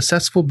with a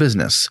successful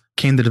business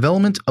came the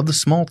development of the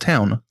small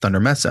town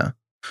Thunder Mesa.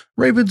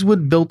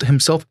 Ravenswood built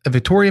himself a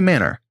Victoria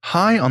Manor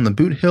high on the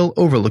Boot Hill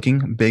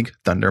overlooking Big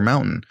Thunder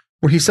Mountain,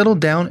 where he settled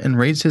down and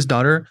raised his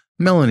daughter,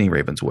 Melanie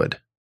Ravenswood.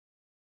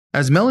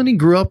 As Melanie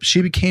grew up,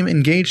 she became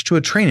engaged to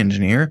a train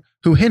engineer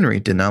who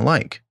Henry did not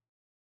like.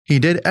 He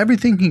did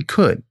everything he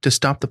could to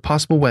stop the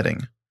possible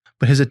wedding,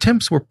 but his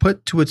attempts were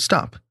put to a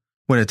stop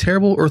when a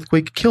terrible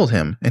earthquake killed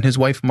him and his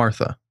wife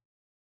Martha.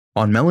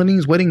 On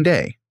Melanie's wedding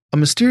day, a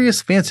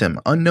mysterious phantom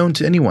unknown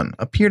to anyone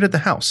appeared at the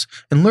house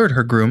and lured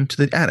her groom to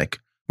the attic,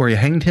 where he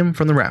hanged him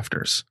from the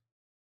rafters.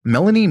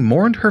 Melanie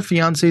mourned her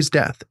fiancé's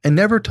death and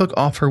never took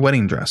off her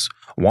wedding dress,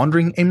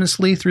 wandering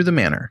aimlessly through the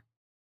manor.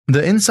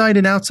 The inside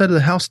and outside of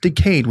the house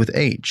decayed with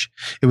age.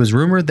 It was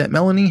rumored that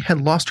Melanie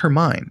had lost her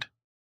mind.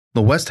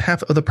 The west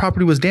half of the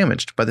property was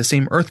damaged by the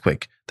same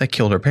earthquake that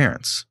killed her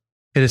parents.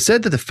 It is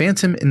said that the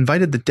phantom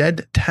invited the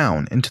dead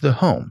town into the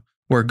home,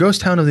 where a ghost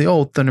town of the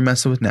old Thunder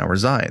Mesa now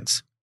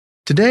resides.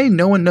 Today,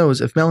 no one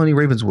knows if Melanie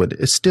Ravenswood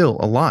is still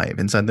alive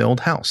inside the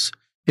old house.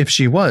 If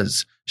she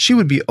was, she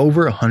would be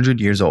over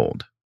 100 years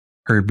old.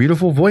 Her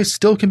beautiful voice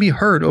still can be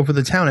heard over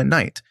the town at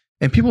night,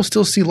 and people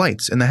still see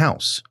lights in the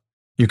house.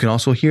 You can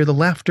also hear the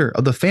laughter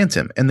of the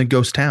phantom in the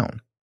ghost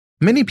town.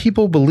 Many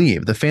people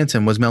believe the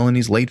phantom was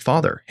Melanie's late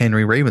father,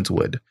 Henry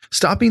Ravenswood,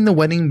 stopping the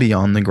wedding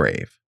beyond the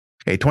grave.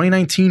 A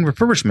 2019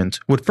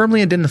 refurbishment would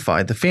firmly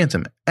identify the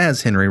phantom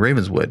as Henry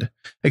Ravenswood,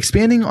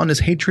 expanding on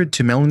his hatred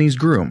to Melanie's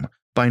groom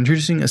by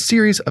introducing a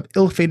series of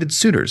ill-fated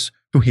suitors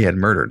who he had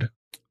murdered.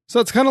 So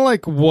it's kind of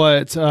like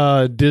what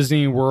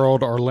Disney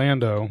World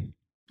Orlando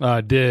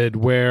did,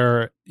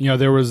 where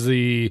there was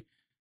the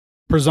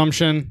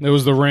presumption, there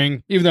was the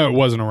ring, even though it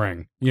wasn't a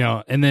ring,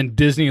 and then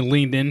Disney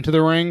leaned into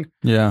the ring.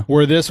 Yeah.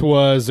 Where there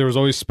was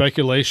always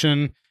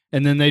speculation,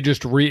 and then they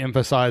just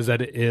re-emphasized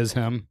that it is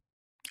him.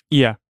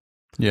 Yeah.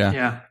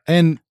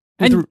 And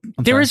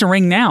there is a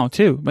ring now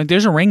too. Like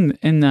there's a ring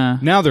in the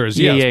now there is,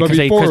 yes, but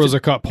before it was a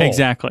cut pole.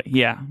 Exactly.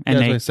 Yeah. And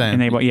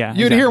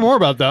You'd hear more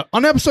about that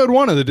on episode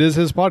 1 of the Diz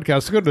His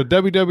podcast. Go to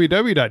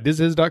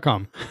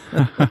www.dizhis.com.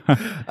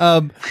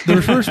 The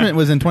refurbishment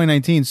was in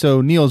 2019.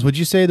 So Niels, would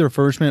you say the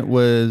refurbishment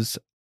was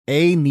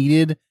A,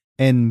 needed,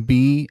 and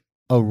B,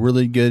 a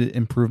really good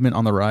improvement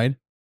on the ride?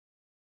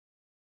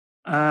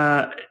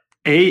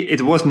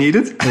 It was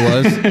needed. It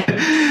was?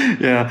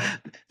 Yeah.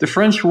 The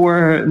French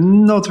were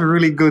not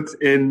really good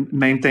in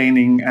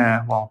maintaining,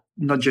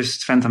 not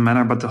just Phantom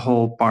Manor, but the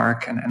whole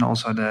park and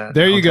also the...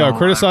 There you go,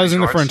 criticizing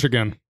the resorts. French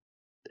again.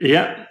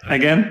 Yeah,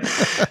 again.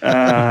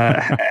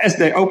 As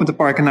they opened the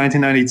park in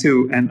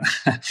 1992, and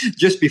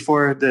just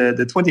before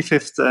the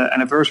 25th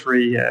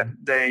anniversary,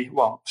 they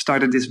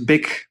started this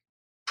big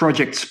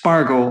Project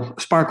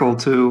Sparkle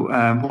to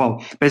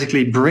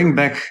basically bring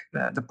back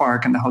the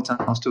park and the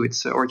hotels to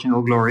its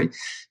original glory.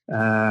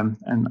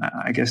 And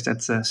I guess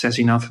that says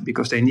enough,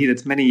 because they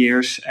needed many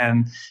years,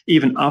 and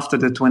even after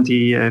the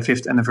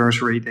 25th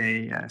anniversary,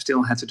 they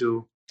still had to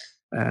do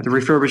the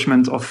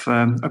refurbishment of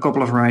a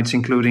couple of rides,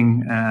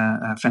 including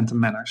Phantom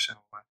Manor. So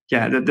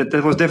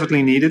that was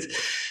definitely needed,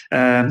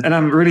 and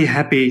I'm really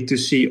happy to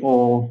see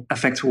all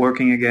effects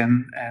working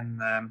again.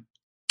 And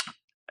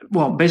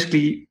well,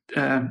 basically,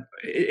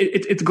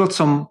 it got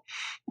some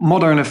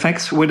modern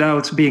effects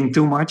without being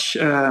too much,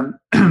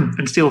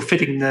 and still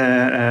fitting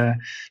the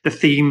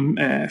theme,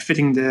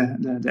 fitting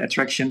the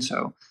attraction.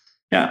 So,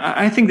 yeah,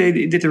 I think they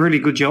did a really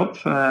good job,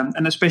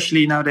 and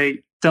especially now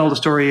they tell the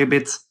story a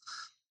bit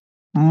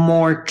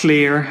more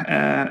clear.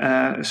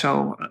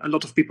 So a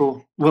lot of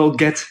people will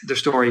get the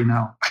story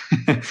now.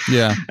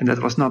 Yeah. And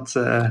that was not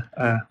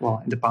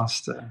well in the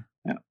past.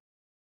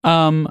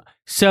 Yeah.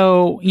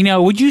 So,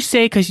 would you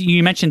say, because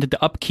you mentioned that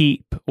the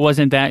upkeep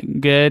wasn't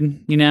that good,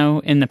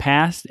 in the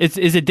past,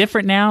 is it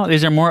different now?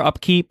 Is there more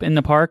upkeep in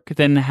the park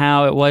than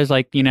how it was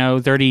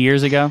 30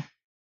 years ago?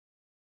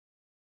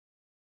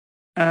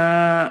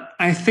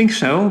 I think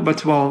so,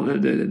 but well,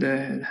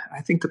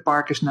 I think the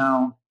park is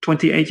now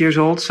 28 years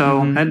old,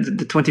 so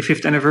the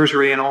 25th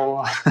anniversary and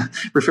all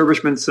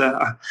refurbishments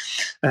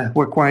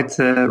were quite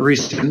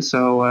recent.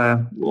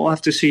 So we'll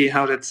have to see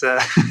how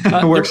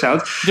that works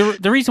out.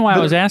 The reason why I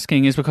was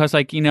asking is because,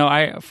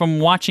 I from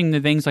watching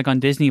the things on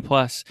Disney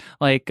Plus,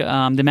 the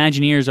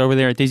Imagineers over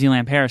there at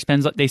Disneyland Paris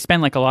they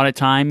spend a lot of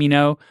time,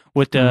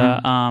 with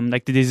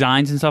the the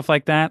designs and stuff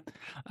like that.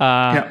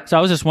 So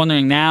I was just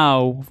wondering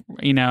now,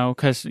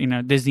 because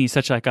Disney is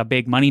such a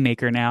big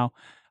moneymaker now.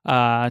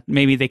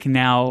 Maybe they can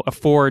now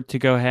afford to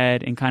go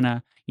ahead and kind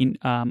of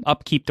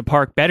upkeep the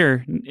park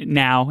better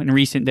now in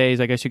recent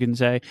days, I guess you can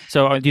say.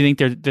 So do you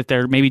think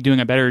they're maybe doing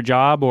a better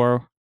job,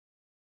 or?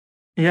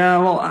 Yeah,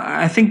 well,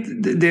 I think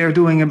they're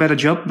doing a better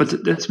job,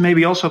 but that's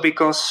maybe also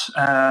because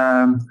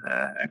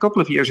a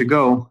couple of years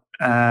ago,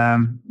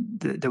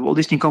 the Walt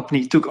Disney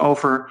Company took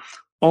over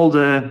all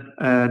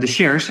the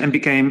shares and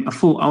became a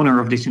full owner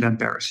of Disneyland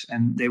Paris,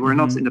 and they were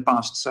not in the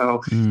past.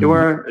 So they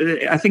were,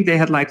 I think they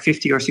had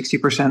 50 or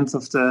 60%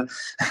 of the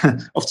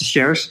of the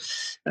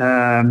shares,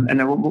 and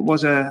there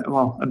was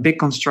a big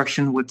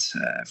construction with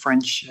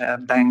French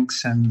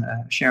banks and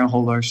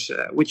shareholders,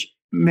 which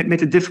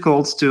made it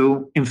difficult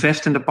to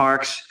invest in the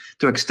parks,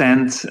 to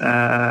extend,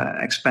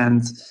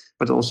 expand,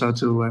 but also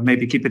to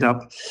maybe keep it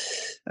up.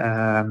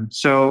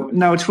 So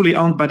now it's fully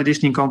owned by the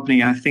Disney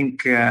Company. I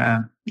think,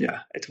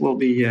 it will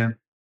be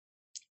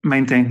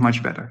maintained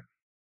much better.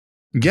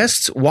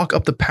 Guests walk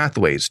up the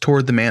pathways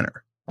toward the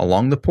manor,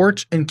 along the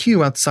porch and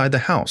queue outside the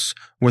house,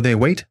 where they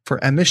wait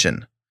for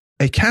admission.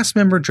 A cast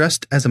member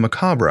dressed as a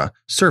macabre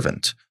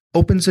servant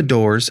opens the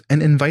doors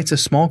and invites a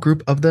small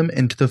group of them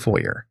into the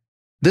foyer.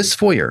 This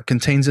foyer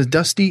contains a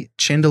dusty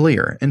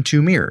chandelier and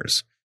 2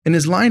 mirrors, and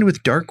is lined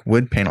with dark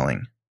wood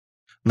paneling.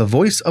 The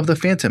voice of the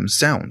Phantom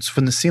sounds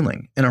from the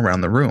ceiling and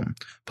around the room,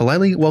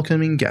 politely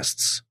welcoming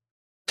guests,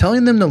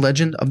 telling them the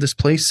legend of this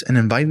place and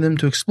inviting them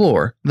to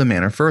explore the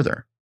manor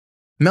further.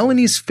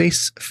 Melanie's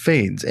face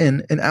fades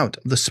in and out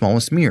of the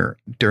smallest mirror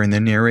during the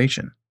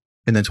narration.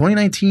 In the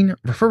 2019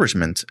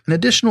 refurbishment, an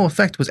additional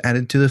effect was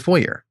added to the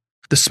foyer.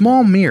 The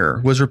small mirror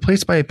was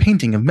replaced by a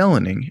painting of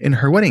Melanie in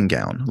her wedding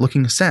gown,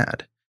 looking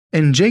sad,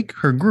 and Jake,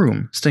 her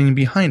groom, standing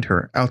behind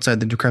her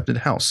outside the decrepit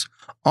house,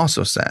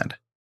 also sad.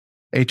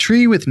 A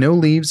tree with no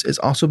leaves is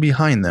also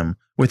behind them,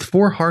 with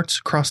 4 hearts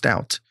crossed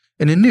out,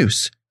 and a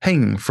noose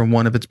hanging from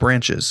one of its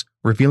branches,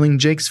 revealing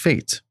Jake's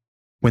fate.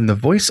 When the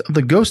voice of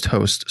the ghost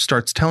host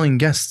starts telling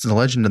guests the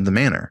legend of the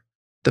manor,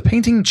 the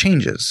painting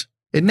changes.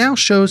 It now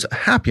shows a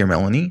happier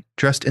Melanie,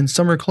 dressed in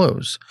summer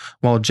clothes,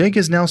 while Jake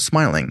is now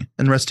smiling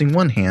and resting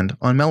one hand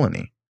on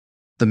Melanie.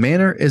 The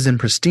manor is in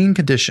pristine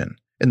condition,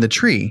 and the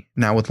tree,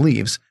 now with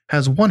leaves,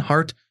 has 1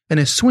 heart and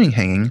a swing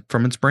hanging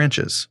from its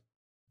branches.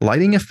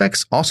 Lighting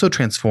effects also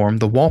transform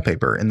the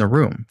wallpaper in the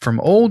room from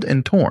old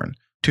and torn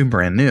to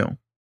brand new.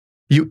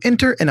 You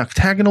enter an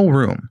octagonal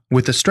room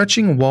with a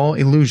stretching wall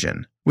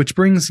illusion, which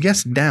brings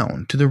guests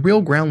down to the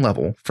real ground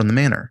level from the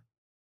manor.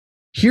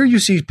 Here you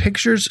see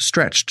pictures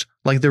stretched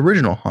like the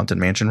original Haunted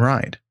Mansion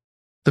ride.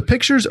 The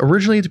pictures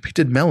originally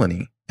depicted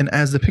Melanie, and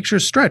as the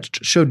pictures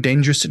stretched, showed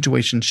dangerous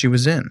situations she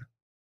was in.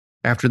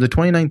 After the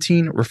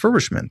 2019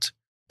 refurbishment,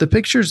 the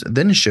pictures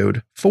then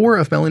showed 4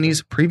 of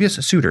Melanie's previous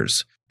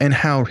suitors and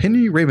how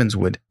Henry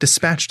Ravenswood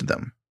dispatched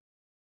them.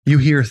 You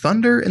hear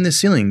thunder and the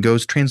ceiling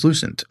goes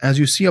translucent as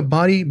you see a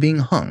body being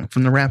hung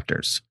from the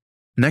rafters.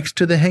 Next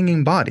to the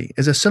hanging body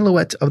is a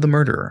silhouette of the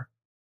murderer.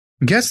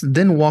 Guests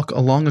then walk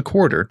along a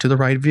corridor to the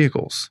ride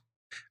vehicles.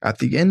 At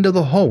the end of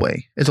the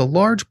hallway is a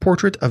large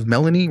portrait of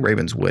Melanie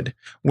Ravenswood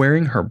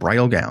wearing her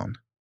bridal gown.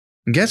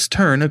 Guests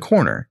turn a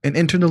corner and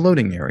enter the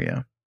loading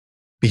area.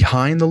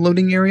 Behind the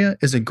loading area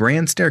is a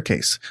grand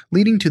staircase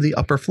leading to the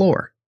upper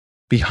floor.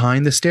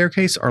 Behind the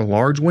staircase are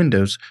large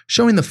windows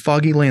showing the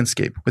foggy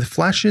landscape with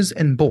flashes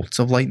and bolts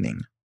of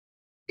lightning.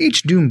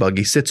 Each doom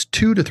buggy sits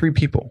 2 to 3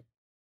 people.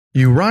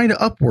 You ride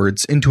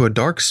upwards into a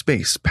dark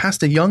space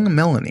past a young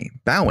Melanie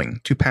bowing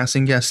to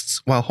passing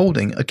guests while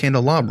holding a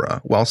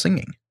candelabra while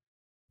singing.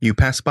 You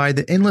pass by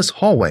the endless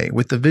hallway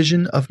with the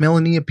vision of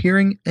Melanie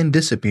appearing and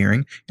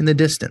disappearing in the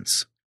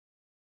distance.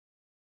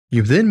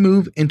 You then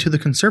move into the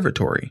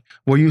conservatory,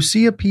 where you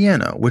see a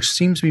piano which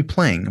seems to be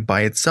playing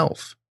by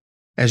itself.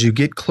 As you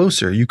get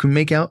closer, you can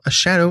make out a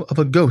shadow of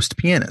a ghost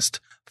pianist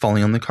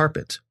falling on the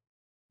carpet.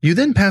 You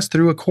then pass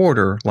through a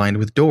corridor lined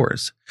with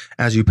doors.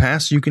 As you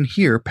pass, you can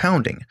hear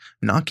pounding,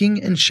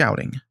 knocking, and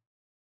shouting.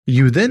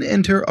 You then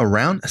enter a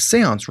round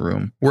seance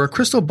room where a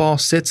crystal ball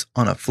sits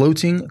on a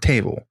floating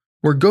table,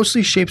 where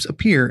ghostly shapes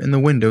appear in the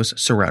windows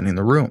surrounding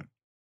the room.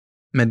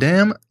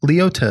 Madame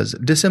Leota's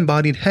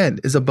disembodied head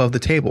is above the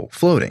table,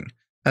 floating,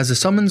 as it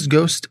summons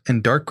ghosts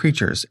and dark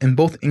creatures in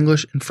both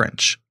English and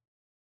French.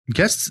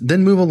 Guests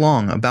then move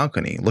along a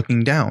balcony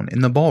looking down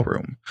in the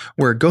ballroom,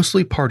 where a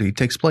ghostly party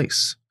takes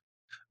place.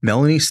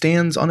 Melanie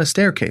stands on a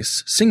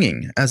staircase,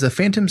 singing as the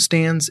phantom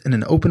stands in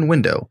an open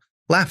window,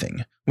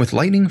 laughing, with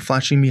lightning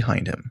flashing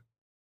behind him.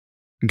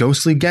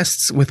 Ghostly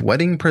guests with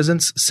wedding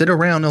presents sit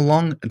around a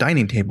long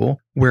dining table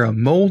where a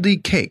moldy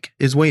cake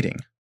is waiting.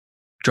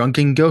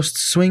 Drunken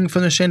ghosts swing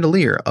from the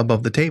chandelier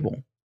above the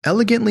table.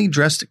 Elegantly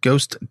dressed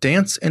ghosts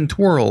dance and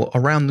twirl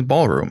around the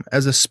ballroom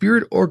as a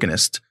spirit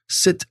organist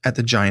sits at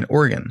the giant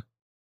organ.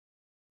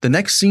 The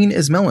next scene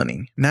is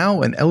Melanie,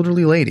 now an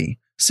elderly lady,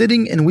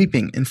 sitting and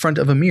weeping in front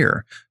of a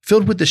mirror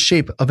filled with the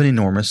shape of an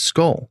enormous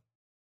skull.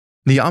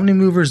 The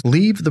Omnimovers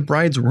leave the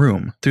bride's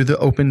room through the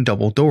open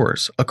double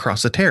doors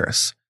across a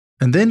terrace,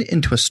 and then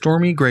into a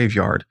stormy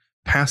graveyard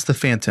past the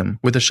phantom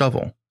with a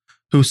shovel,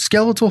 whose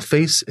skeletal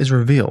face is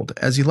revealed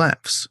as he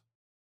laughs.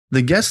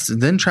 The guests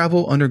then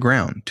travel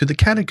underground to the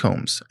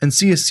catacombs and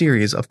see a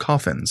series of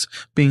coffins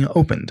being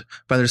opened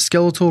by their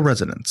skeletal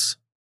residents.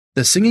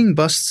 The singing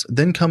busts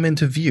then come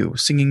into view,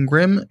 singing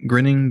grim,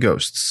 grinning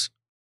ghosts.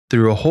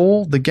 Through a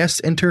hole, the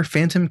guests enter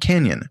Phantom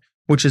Canyon,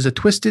 which is a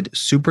twisted,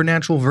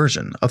 supernatural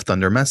version of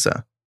Thunder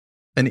Mesa.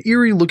 An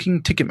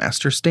eerie-looking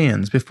Ticketmaster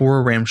stands before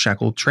a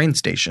ramshackle train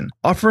station,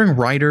 offering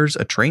riders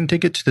a train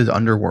ticket to the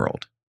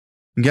underworld.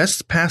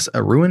 Guests pass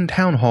a ruined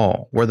town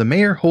hall where the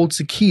mayor holds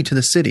the key to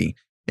the city,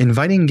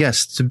 inviting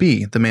guests to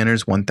be the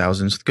manor's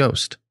 1000th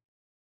ghost.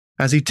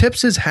 As he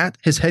tips his hat,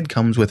 his head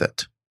comes with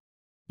it.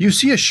 You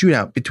see a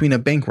shootout between a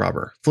bank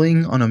robber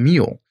fleeing on a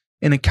mule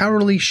and a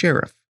cowardly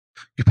sheriff.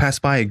 You pass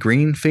by a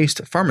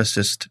green-faced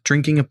pharmacist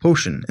drinking a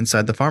potion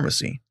inside the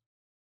pharmacy.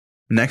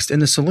 Next in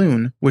the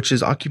saloon, which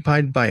is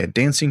occupied by a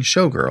dancing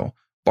showgirl,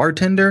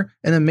 bartender,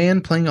 and a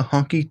man playing a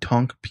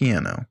honky-tonk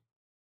piano.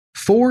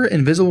 4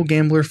 invisible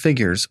gambler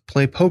figures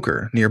play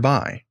poker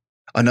nearby.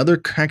 Another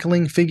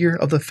cackling figure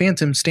of the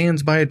phantom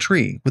stands by a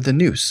tree with a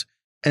noose,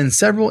 and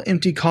several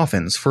empty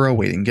coffins for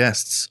awaiting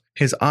guests,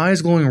 his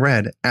eyes glowing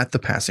red at the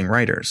passing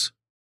riders.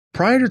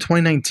 Prior to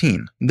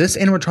 2019, this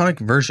animatronic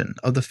version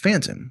of the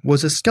Phantom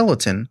was a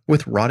skeleton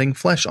with rotting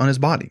flesh on his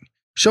body,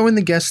 showing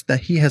the guests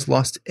that he has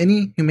lost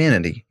any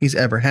humanity he's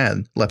ever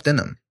had left in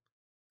him.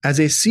 As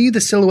they see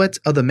the silhouette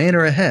of the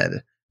manor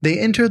ahead, they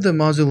enter the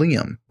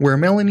mausoleum where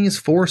Melanie's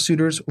 4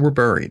 suitors were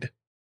buried.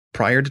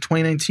 Prior to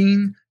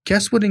 2019,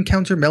 guests would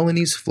encounter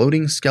Melanie's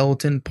floating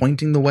skeleton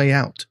pointing the way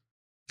out.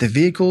 The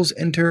vehicles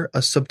enter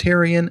a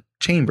subterranean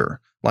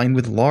chamber lined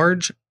with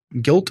large,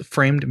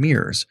 gilt-framed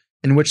mirrors,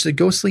 in which the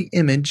ghostly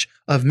image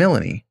of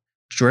Melanie,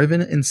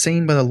 driven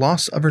insane by the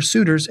loss of her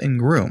suitors and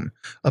groom,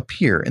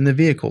 appear in the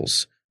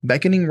vehicles,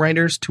 beckoning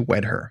riders to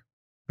wed her.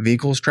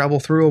 Vehicles travel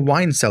through a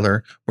wine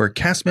cellar where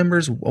cast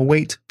members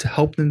await to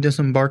help them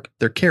disembark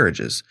their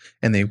carriages,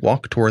 and they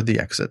walk toward the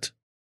exit.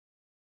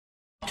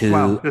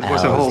 Wow, that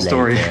was a whole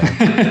story.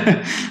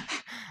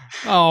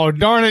 Oh,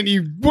 darn it.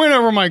 You went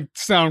over my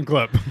sound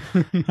clip.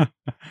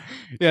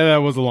 Yeah,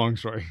 that was a long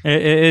story.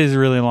 It is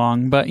really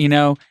long, but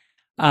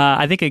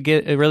I think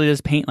it really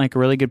does paint like a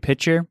really good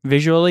picture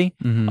visually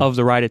of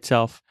the ride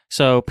itself.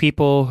 So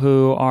people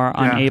who are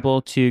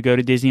unable to go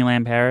to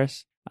Disneyland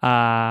Paris,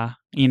 I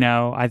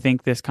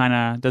think this kind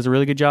of does a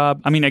really good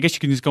job. I mean, I guess you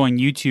can just go on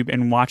YouTube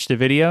and watch the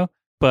video.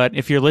 But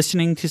if you're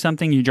listening to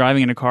something, you're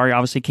driving in a car, you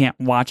obviously can't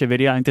watch a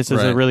video. I think this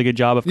is a really good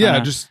job of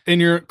just in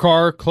your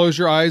car, close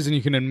your eyes, and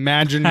you can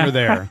imagine you're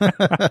there.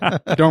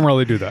 Don't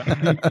really do that.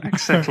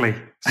 Exactly.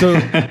 So,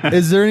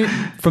 is there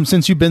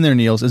since you've been there,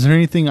 Niels? Is there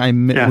anything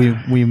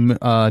we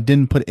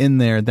didn't put in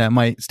there that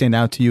might stand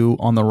out to you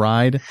on the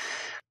ride?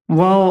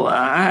 Well,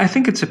 I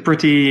think it's a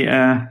pretty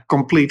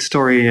complete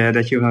story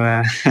that you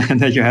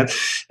that you had,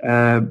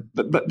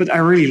 but I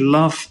really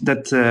love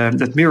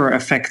that mirror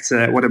effect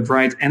where the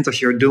bride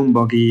enters your doom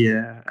buggy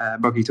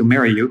to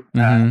marry you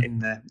in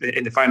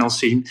the final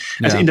scene.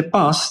 As in the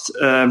past,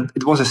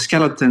 it was a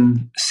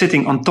skeleton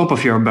sitting on top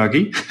of your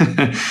buggy,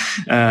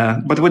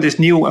 but with this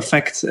new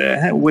effect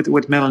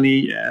with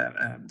Melanie,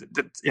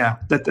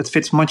 that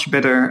fits much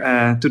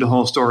better to the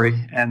whole story,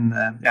 and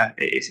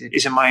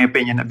is in my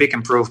opinion a big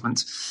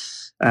improvement.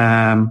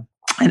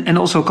 And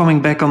also coming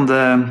back on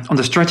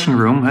the stretching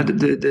room,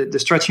 the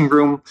stretching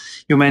room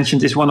you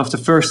mentioned is one of the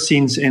first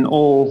scenes in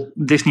all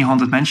Disney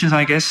Haunted Mansions,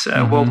 I guess,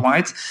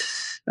 worldwide.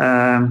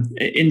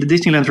 In the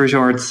Disneyland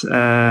Resort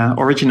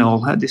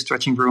original, this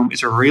stretching room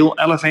is a real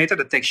elevator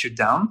that takes you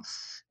down,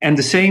 and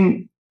the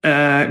same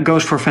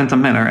goes for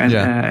Phantom Manor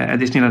at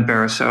Disneyland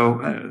Paris. So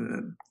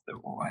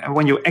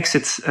when you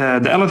exit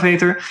the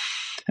elevator,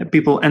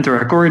 people enter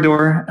a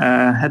corridor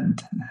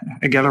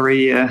a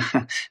gallery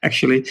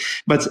actually,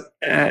 but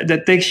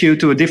that takes you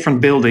to a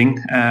different building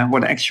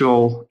where the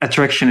actual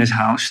attraction is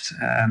housed.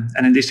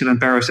 And in Disneyland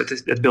Paris,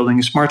 that building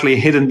is smartly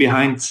hidden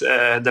behind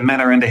the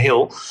manor and the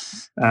hill.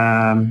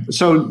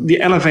 So the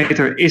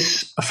elevator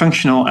is a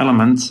functional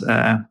element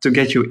to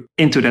get you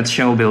into that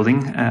show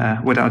building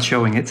without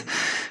showing it.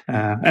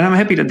 And I'm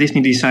happy that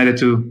Disney decided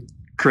to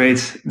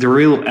create the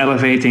real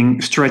elevating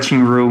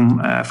stretching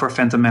room for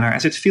Phantom Manor,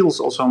 as it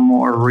feels also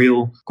more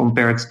real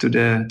compared to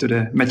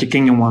the Magic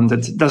Kingdom one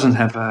that doesn't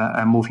have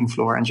a moving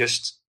floor and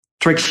just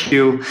tricks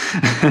you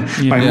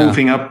by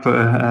moving up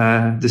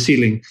the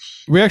ceiling.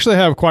 We actually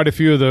have quite a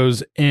few of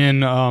those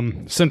in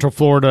Central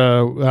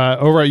Florida.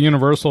 Over at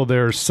Universal,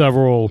 there's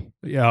several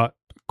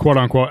quote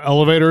unquote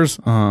elevators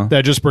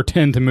that just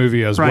pretend to move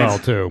you as well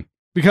too.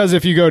 Because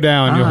if you go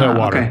down, you'll hit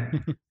water.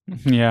 Okay.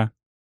 Yeah.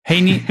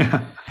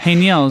 Hey,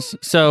 Niels.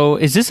 So,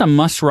 is this a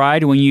must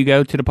ride when you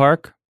go to the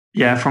park?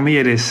 Yeah, for me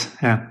it is.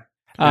 Yeah.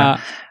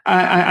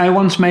 I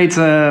once made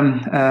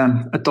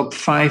a top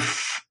 5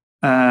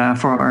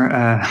 for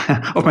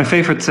of my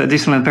favorite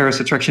Disneyland Paris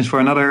attractions for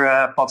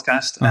another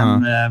podcast,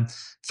 and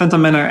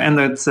Phantom Manor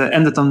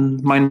ended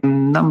on my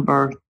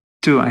number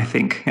 2, I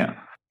think. Yeah.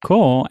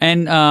 Cool.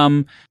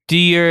 And do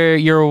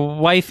your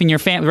wife and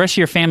the rest of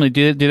your family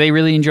do they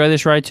really enjoy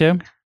this ride too?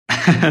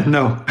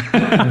 No.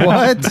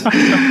 What?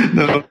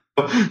 No.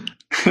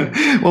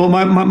 Well,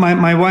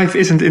 my wife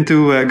isn't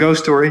into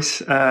ghost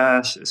stories,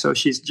 so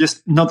she's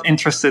just not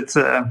interested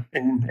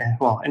in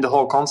the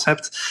whole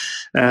concept.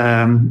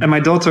 And my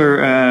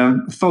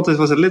daughter thought it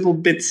was a little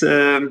bit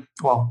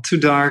too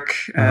dark,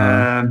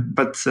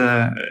 but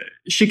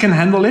she can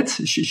handle it.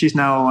 She's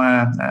now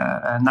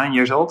 9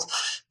 years old,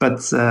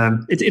 but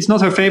it's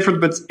not her favorite.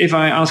 But if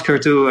I ask her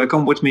to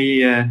come with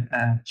me,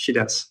 she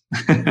does.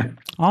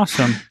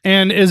 Awesome.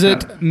 And is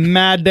it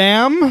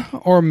Madame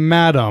or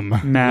Madam?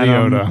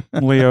 Leota.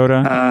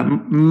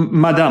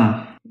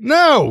 Madame.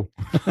 No.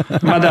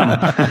 Madame.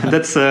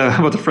 That's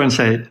what the French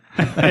say.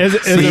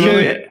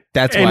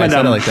 That's why I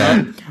said it like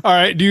that. All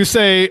right. Do you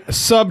say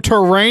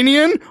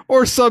subterranean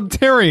or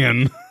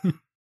subterranean?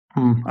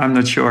 I'm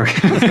not sure.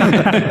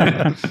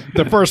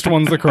 The first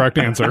one's the correct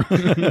answer.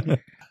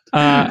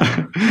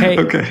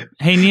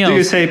 Hey, Neil. Do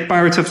you say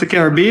Pirates of the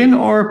Caribbean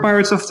or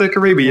Pirates of the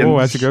Caribbean? Oh,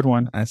 that's a good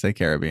one. I say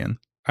Caribbean.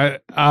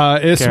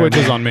 It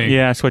switches on me.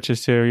 Yeah, it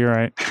switches too. You're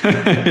right.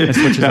 It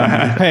switches on me.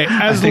 Hey,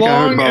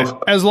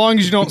 as long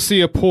as you don't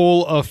see a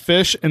pool of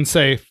fish and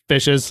say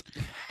fishes.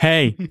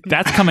 Hey,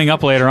 that's coming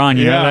up later on.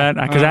 You know that?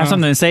 Because I have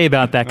something to say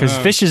about that. Because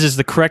fishes is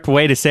the correct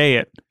way to say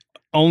it.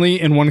 Only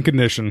in one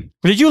condition.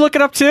 Did you look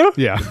it up too?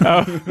 Yeah.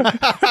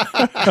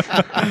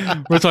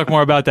 We'll talk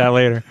more about that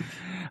later.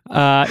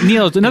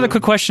 Neil, another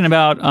quick question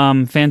about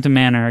Phantom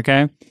Manor,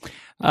 okay?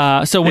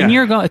 So when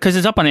you're going, because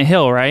it's up on a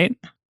hill, right?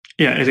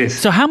 Yeah, it is.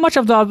 So how much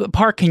of the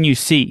park can you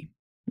see?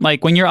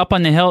 Like when you're up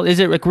on the hill, is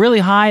it like really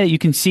high that you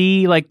can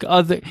see can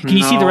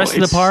you see the rest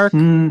of the park?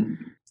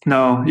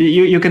 No,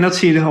 you cannot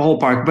see the whole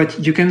park, but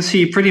you can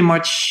see pretty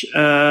much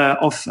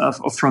of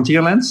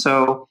Frontierland.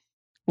 So,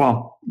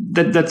 well,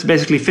 that's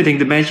basically fitting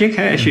the magic,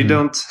 as you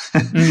don't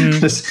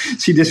just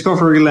see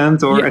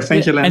Discoveryland or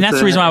Adventureland. And that's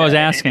the reason why I was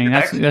asking.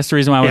 That's the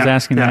reason why I was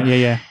asking that.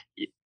 Yeah.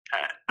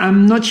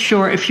 I'm not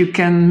sure if you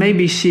can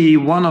maybe see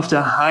one of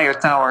the higher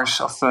towers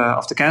of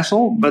the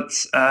castle, but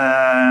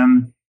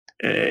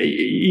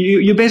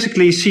you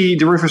basically see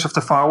the rivers of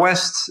the Far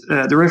West,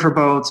 the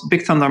riverboat,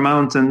 Big Thunder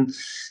Mountain,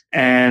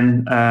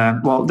 and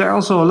there are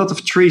also a lot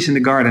of trees in the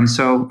garden.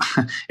 So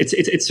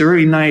it's a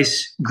really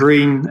nice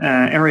green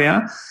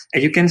area,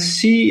 and you can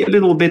see a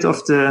little bit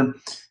of the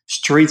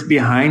street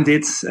behind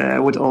it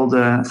with all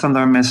the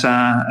Thunder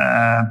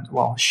Mesa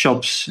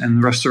shops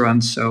and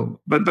restaurants. So,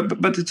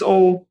 but it's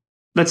all,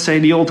 let's say,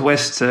 the Old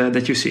West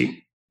that you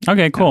see.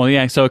 Okay, cool.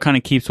 Yeah, so it kind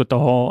of keeps with the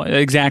whole.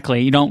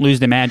 Exactly. You don't lose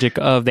the magic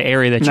of the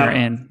area that you're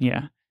in.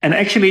 Yeah. And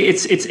actually,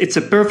 it's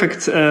a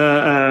perfect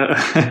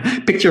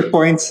picture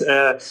point.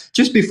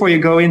 Just before you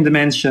go in the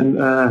mansion,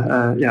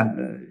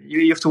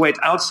 you have to wait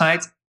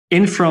outside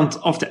in front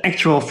of the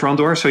actual front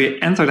door. So you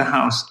enter the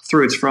house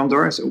through its front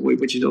door,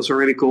 which is also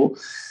really cool.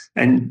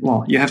 And,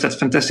 you have that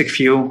fantastic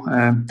view.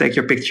 Take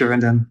your picture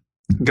and then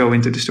go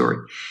into the story.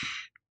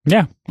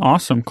 Yeah,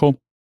 awesome. Cool.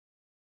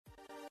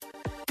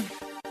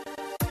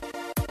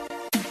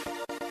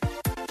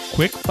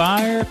 Quick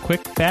fire,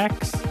 quick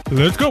facts.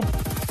 Let's go.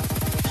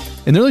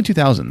 In the early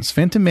 2000s,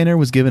 Phantom Manor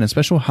was given a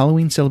special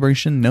Halloween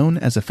celebration known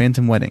as a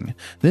Phantom Wedding.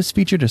 This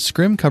featured a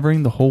scrim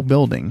covering the whole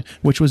building,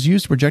 which was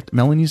used to project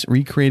Melanie's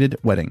recreated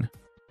wedding.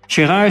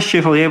 Gérard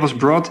Chevalier was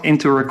brought in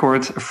to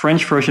record a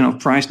French version of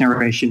Price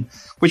narration,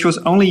 which was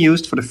only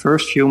used for the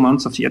first few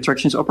months of the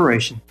attraction's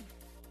operation.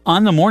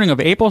 On the morning of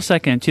April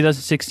 2nd,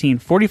 2016,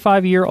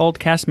 45-year-old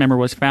cast member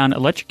was found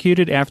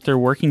electrocuted after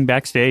working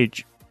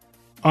backstage.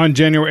 On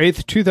January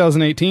 8th,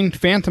 2018,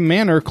 Phantom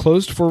Manor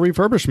closed for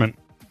refurbishment.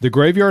 The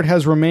graveyard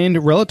has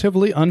remained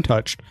relatively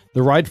untouched.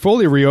 The ride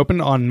fully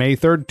reopened on May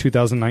 3rd,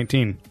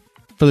 2019.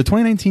 For the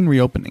 2019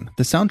 reopening,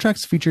 the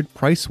soundtracks featured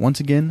Price once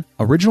again,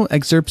 original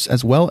excerpts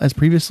as well as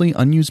previously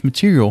unused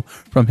material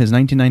from his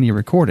 1990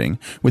 recording,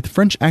 with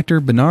French actor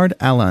Bernard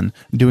Allan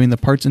doing the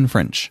parts in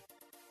French.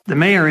 The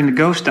mayor in the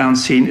ghost town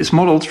scene is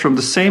modeled from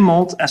the same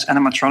mold as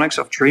animatronics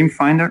of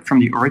Dreamfinder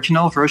from the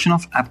original version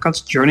of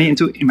Epcot's Journey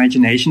into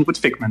Imagination with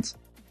Figment.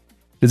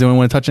 Does anyone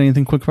want to touch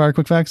anything quick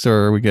facts, or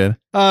are we good?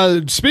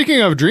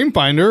 Speaking of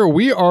Dreamfinder,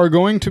 we are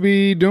going to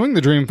be doing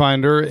the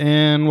Dreamfinder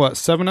in,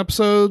 7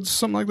 episodes?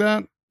 Something like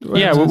that?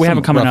 Yeah, we have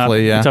it coming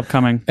roughly, up. yeah. It's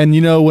upcoming. And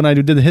when I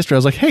did the history, I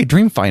was like, hey,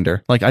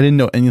 Dreamfinder. Like, I didn't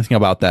know anything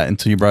about that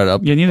until you brought it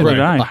up. Yeah, neither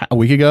did I. A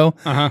week ago.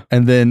 Uh-huh.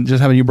 And then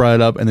just having you brought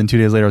it up, and then 2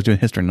 days later I was doing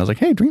history, and I was like,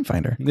 hey,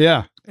 Dreamfinder.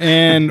 Yeah.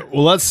 And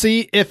let's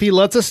see if he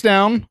lets us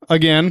down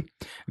again.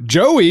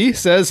 Joey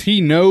says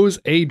he knows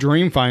a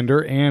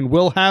Dreamfinder and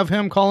we'll have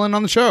him call in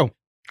on the show.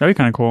 That'd be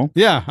kind of cool.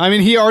 Yeah. I mean,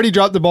 he already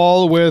dropped the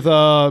ball with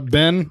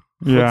Ben.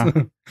 Yeah.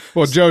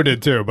 Well, Joe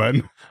did too, but...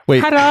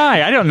 Wait. How did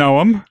I? I don't know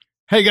him.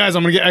 Hey, guys,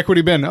 I'm going to get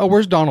Equity Ben. Oh,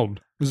 where's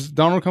Donald? Is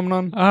Donald coming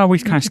on? We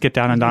kind of skipped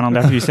out on Donald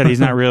after you said he's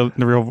not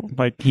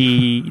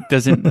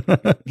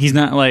he's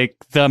not like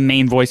the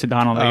main voice of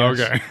Donald. I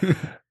guess. Okay.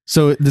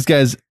 So this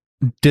guy's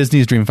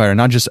Disney's Dreamfinder,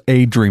 not just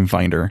a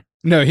Dreamfinder.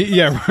 No,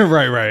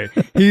 right.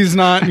 He's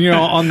not,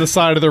 on the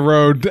side of the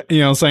road,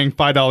 saying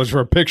 $5 for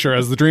a picture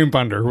as the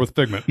Dreamfinder with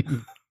Figment.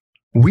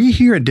 We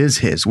here at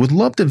DizHiz would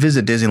love to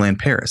visit Disneyland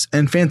Paris,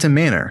 and Phantom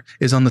Manor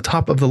is on the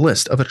top of the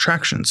list of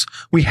attractions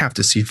we have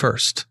to see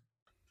first.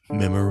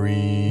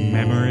 Memories.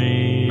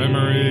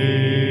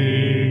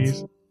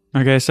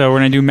 Okay, so we're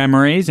going to do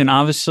memories, and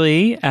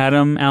obviously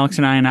Adam, Alex,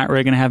 and I are not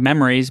really going to have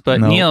memories, but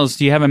No. Niels,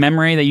 do you have a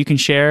memory that you can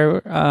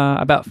share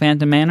about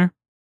Phantom Manor?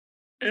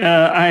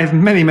 I have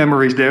many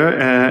memories there,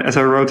 as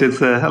I wrote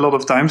it a lot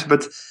of times,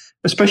 but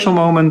a special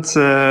moment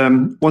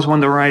was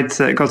when the ride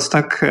got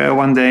stuck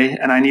one day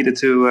and I needed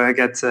to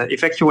get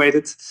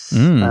evacuated.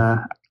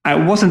 I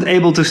wasn't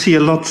able to see a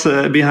lot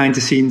behind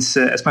the scenes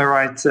as my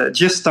ride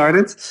just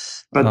started,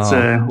 but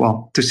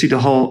to see the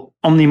whole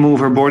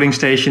Omnimover boarding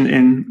station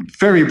in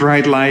very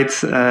bright light,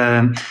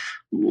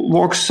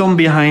 walk some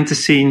behind the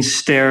scenes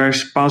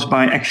stairs, pass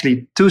by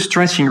actually 2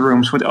 stretching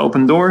rooms with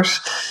open doors.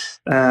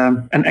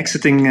 And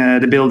exiting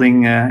the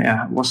building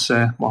was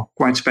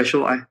quite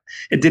special.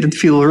 It didn't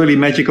feel really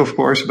magic, of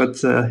course,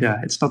 but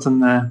it's not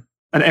an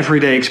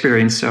everyday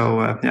experience.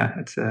 So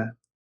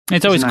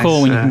It's always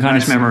cool when you can kind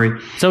nice of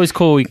memory. It's always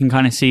cool you can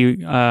kind of see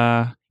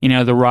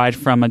the ride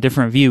from a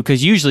different view,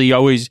 because usually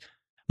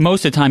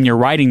most of the time you're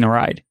riding the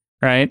ride,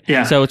 right?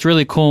 Yeah. So it's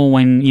really cool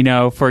when,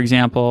 for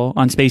example,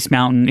 on Space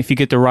Mountain, if you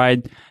get to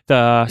ride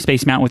the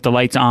Space Mountain with the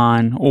lights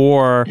on,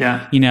 or,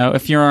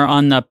 if you're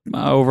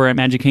over at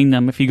Magic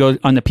Kingdom, if you go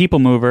on the People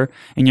Mover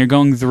and you're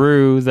going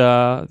through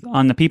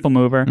on the People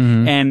Mover,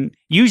 and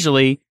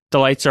usually the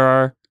lights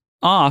are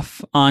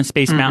off on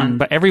Space Mountain,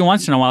 but every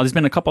once in a while, there's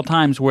been a couple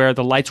times where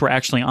the lights were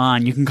actually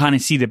on. You can kind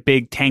of see the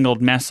big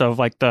tangled mess of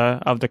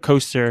the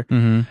coaster.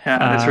 Yeah,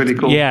 that's really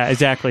cool. Yeah,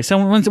 exactly.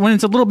 So when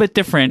it's a little bit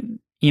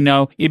different,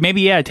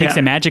 it takes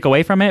the magic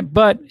away from it,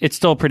 but it's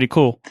still pretty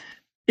cool.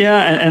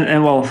 Yeah,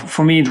 and well,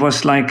 for me, it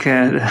was like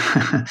the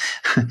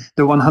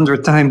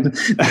 100th time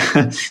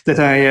that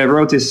I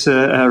wrote this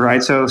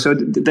ride. So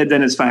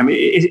then it's fine.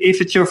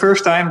 If it's your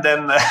first time,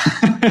 then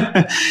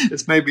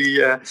it's maybe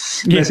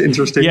less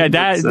interesting. Yeah,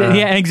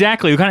 yeah,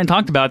 exactly. We kind of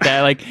talked about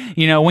that. Like,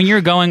 when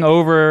you're going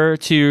over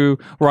to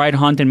ride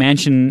Haunted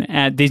Mansion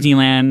at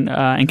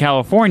Disneyland in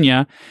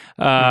California,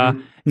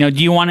 do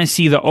you want to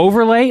see the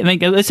overlay? Like,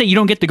 let's say you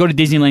don't get to go to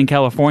Disneyland,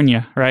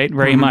 California, right?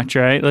 Very much,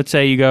 right? Let's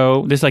say you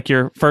go, this is like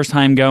your first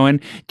time going.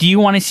 Do you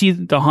want to see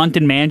the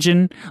Haunted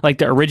Mansion, like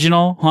the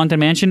original Haunted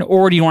Mansion,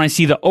 or do you want to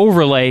see the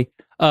overlay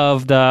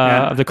of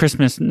the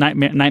Christmas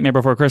Nightmare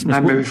Before Christmas?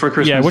 Nightmare Before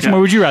Christmas. Yeah, which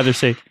one would you rather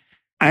see?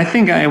 I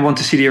think I want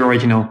to see the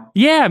original.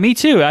 Yeah, me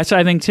too. That's what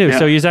I think too. Yeah.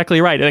 So you're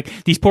exactly right.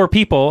 Like, these poor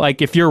people,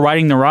 like, if you're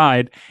riding the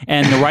ride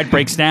and the ride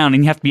breaks down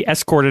and you have to be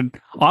escorted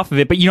off of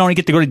it, but you don't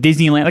get to go to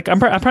Disneyland. Like, I'm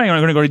probably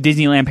only going to go to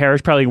Disneyland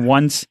Paris probably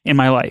once in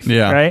my life.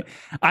 Yeah. Right?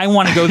 I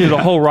want to go through the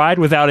whole ride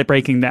without it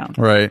breaking down.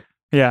 Right.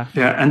 Yeah.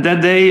 Yeah. And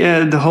that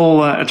day, the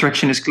whole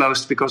attraction is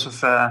closed because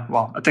of,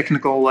 a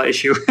technical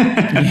issue.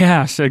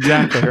 Yes,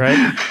 exactly. Right.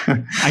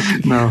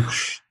 No.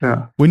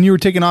 Yeah. When you were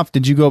taking off,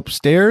 did you go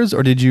upstairs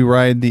or did you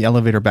ride the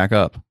elevator back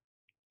up?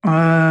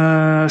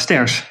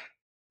 Stairs.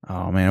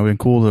 Oh man, it would have been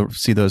cool to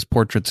see those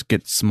portraits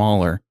get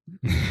smaller.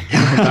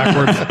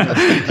 Backwards.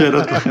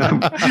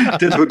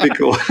 That would be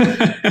cool.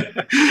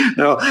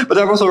 No, but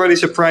I was already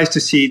surprised to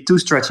see 2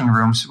 stretching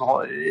rooms. Well,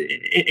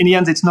 in the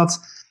end, it's not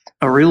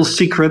a real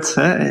secret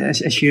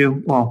as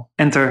you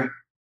enter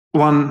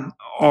one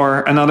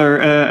or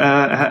another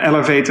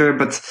elevator,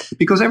 but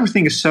because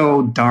everything is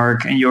so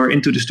dark and you're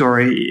into the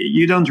story,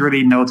 you don't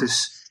really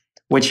notice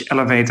which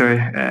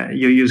elevator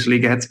you usually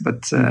get.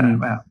 But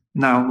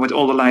now with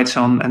all the lights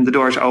on and the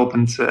doors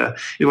opened,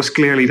 it was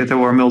clearly that there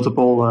were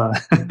multiple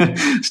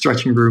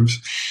stretching rooms.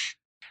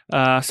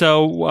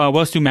 So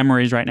let's do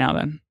memories right now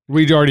then.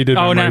 We already did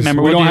memories. Not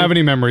memories. We don't have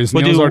any memories.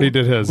 Niels already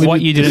did his.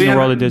 What you did in the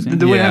world of Disney.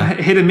 Do we have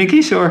hidden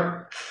Mickeys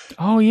or?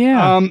 Oh,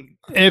 yeah.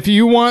 If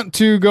you want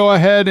to go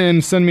ahead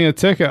and send me a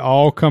ticket,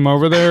 I'll come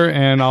over there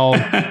and I'll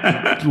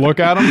look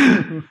at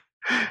them.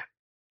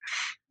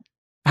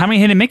 How many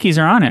hidden Mickeys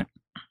are on it?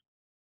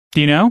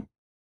 Do you know?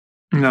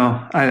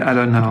 No, I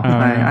don't know. Oh,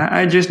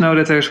 I just know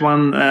that there's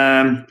one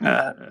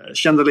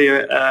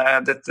chandelier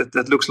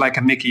that looks like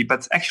a Mickey,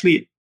 but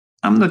actually,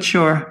 I'm not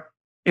sure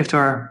if there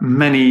are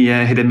many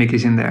hidden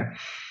Mickeys in there.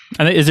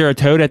 Is there a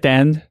toad at the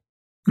end?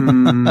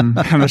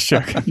 Mm, I'm just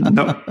joking.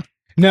 no,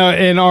 No,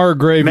 in our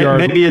graveyard.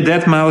 maybe a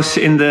dead mouse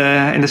in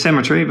the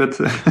cemetery, but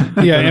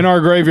Yeah, in our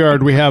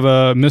graveyard we have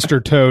a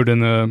Mr. Toad in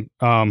the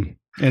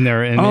in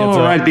there. And oh, it's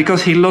right,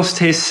 because he lost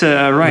his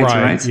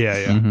right? Yeah,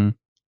 yeah. Mm-hmm.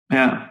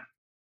 Yeah.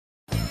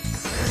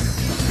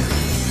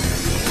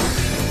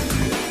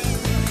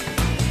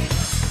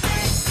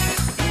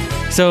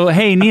 So,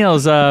 hey,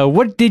 Niels,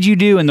 what did you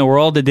do in the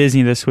world of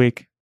Disney this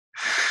week?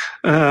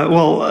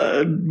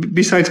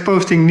 Besides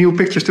posting new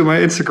pictures to my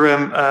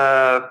Instagram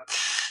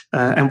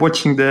and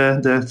watching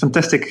the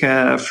fantastic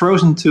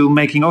Frozen 2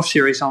 making of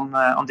series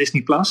on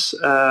Disney Plus,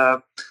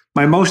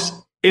 my most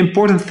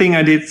important thing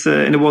I did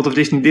in the world of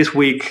Disney this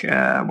week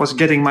was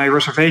getting my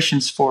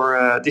reservations for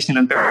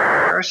Disneyland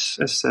Paris,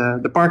 as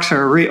the parks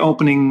are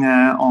reopening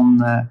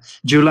on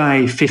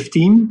July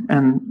 15,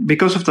 and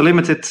because of the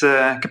limited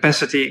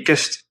capacity,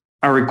 guests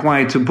are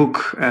required to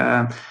book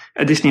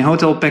a Disney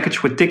hotel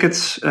package with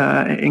tickets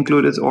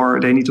included, or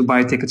they need to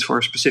buy tickets for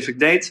a specific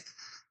date,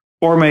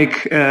 or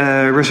make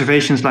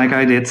reservations like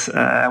I did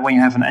when you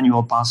have an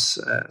annual pass.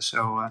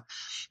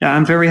 Yeah,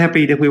 I'm very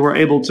happy that we were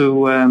able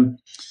to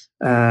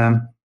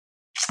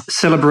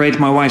celebrate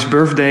my wife's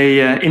birthday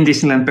in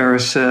Disneyland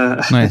Paris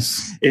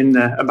Nice. in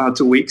about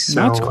 2 weeks.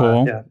 So, That's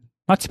cool. Yeah.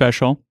 That's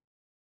special.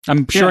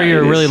 I'm sure Yeah,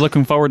 you're it really is.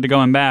 looking forward to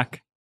going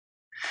back.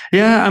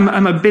 Yeah,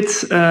 I'm a bit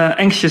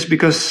anxious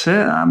because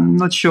I'm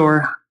not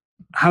sure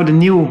how the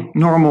new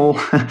normal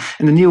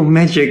and the new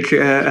magic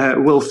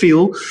will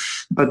feel.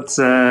 But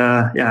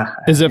yeah,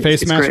 Is it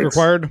face it's mask great.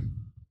 required?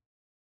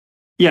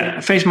 Yeah,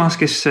 face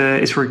mask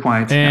is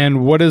required.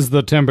 And what is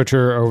the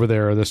temperature over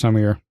there this time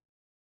of year?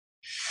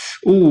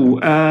 Ooh,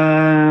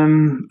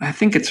 I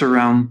think it's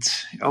around.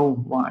 Oh,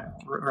 wow,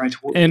 right.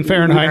 In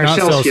Fahrenheit, Or not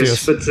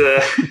Celsius. But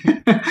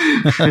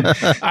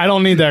I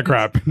don't need that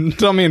crap.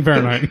 Tell me in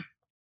Fahrenheit.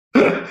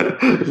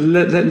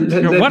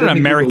 What an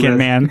American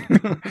man.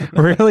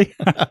 Really?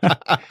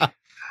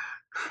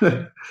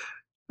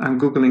 I'm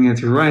Googling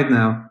it right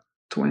now.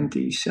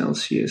 20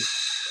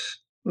 Celsius.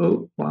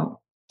 Oh, wow.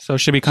 So it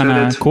should be kind of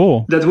that's-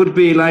 cool. That would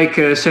be like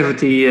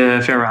 70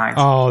 Fahrenheit.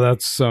 Oh,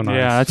 that's so nice.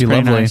 Yeah, that's Be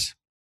pretty lovely. nice.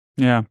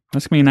 Yeah,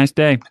 that's going to be a nice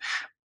day.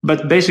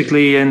 But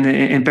basically,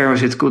 in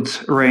Paris, it could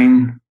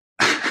rain.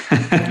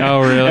 Oh,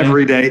 really?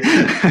 Every day.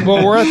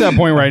 Well, we're at that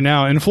point right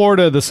now. In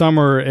Florida, the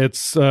summer,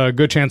 it's a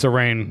good chance of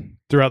rain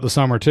throughout the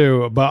summer,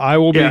 too. But I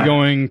will be Yeah.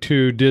 going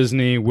to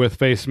Disney with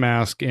face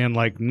mask in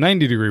like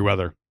 90-degree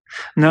weather.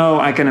 No,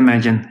 I can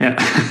imagine. Yeah,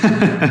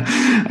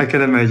 I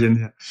can imagine.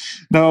 Yeah.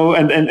 No,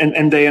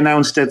 and they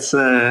announced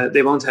that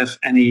they won't have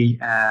any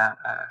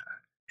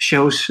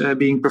shows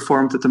being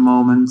performed at the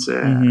moment.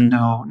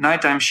 No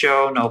nighttime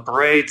show, no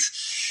parade.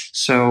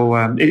 So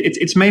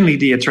it's mainly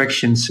the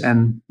attractions,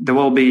 and there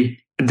will be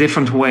a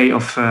different way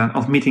of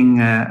meeting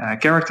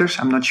characters.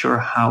 I'm not sure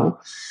how,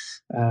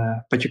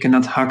 but you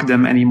cannot hug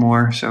them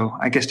anymore. So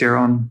I guess they're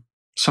on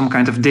some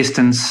kind of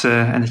distance,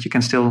 and that you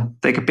can still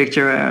take a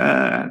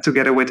picture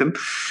together with them.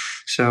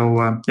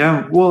 So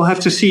yeah, we'll have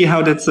to see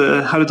how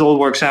that all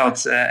works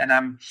out. And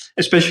I'm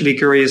especially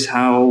curious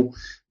how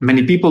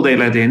many people they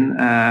let in.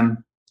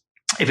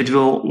 If it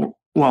will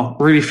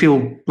really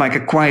feel like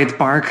a quiet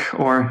park,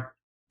 or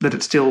that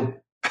it's still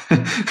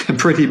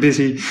pretty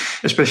busy,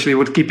 especially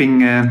with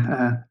keeping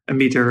a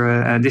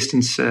meter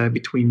distance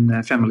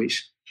between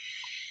families.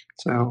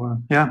 So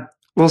yeah,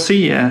 we'll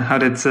see how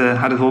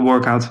that will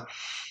work out.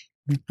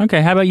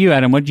 Okay, how about you,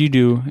 Adam? What did you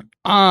do?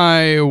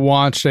 I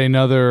watched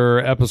another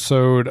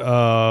episode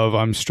of,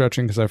 I'm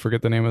stretching because I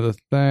forget the name of the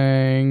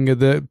thing,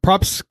 the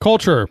prop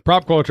culture.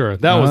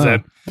 That was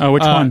it. Oh,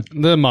 which one?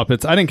 The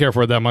Muppets. I didn't care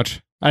for it that much.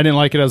 I didn't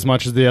like it as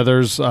much as the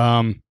others.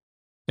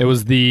 It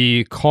was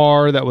the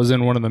car that was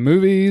in one of the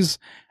movies,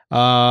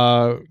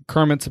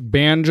 Kermit's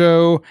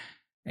banjo,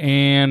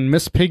 and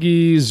Miss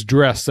Piggy's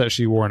dress that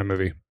she wore in a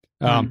movie.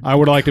 I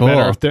would have liked it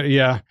better if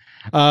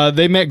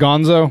they met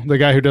Gonzo, the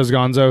guy who does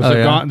Gonzo.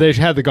 So they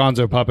had the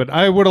Gonzo puppet.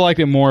 I would have liked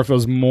it more if it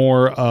was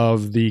more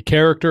of the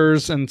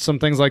characters and some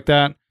things like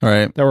that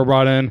Right. that were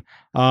brought in.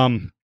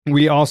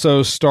 We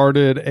also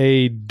started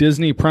a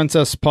Disney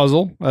princess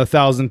puzzle, a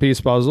 1,000-piece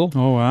puzzle.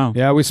 Oh, wow.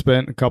 Yeah, we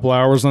spent a couple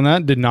hours on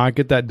that. Did not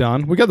get that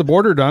done. We got the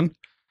border done.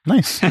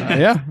 Nice.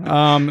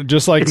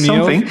 Just like It's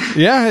Neil's. something.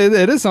 Yeah,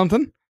 it is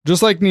something.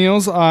 Just like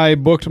Neil's, I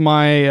booked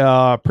my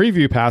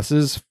preview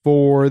passes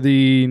for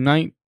the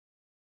 19th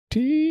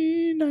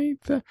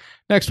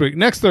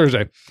next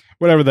Thursday,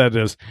 whatever that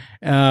is.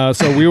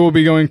 So we will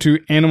be going to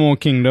Animal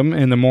Kingdom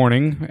in the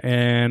morning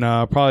and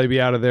probably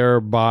be out of there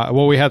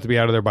we have to be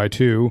out of there by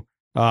 2.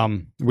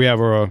 We have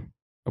a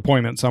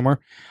appointment somewhere.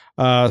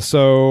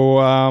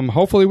 So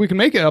hopefully we can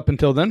make it up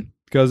until then,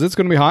 because it's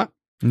going to be hot.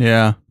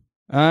 Yeah.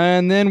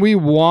 And then we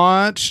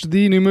watched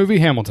the new movie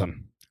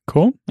Hamilton.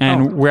 Cool.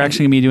 And we're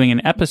actually going to be doing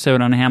an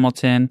episode on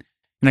Hamilton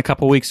in a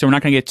couple weeks, so we're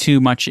not going to get too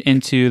much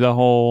into the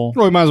whole...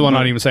 Well, we might as well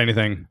not even say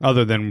anything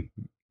other than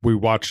we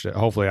watched it.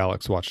 Hopefully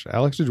Alex watched it.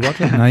 Alex, did you watch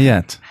it? Not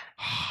yet.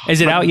 Is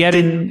it out yet?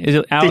 Is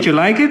it out? Did you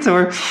like it,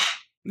 or?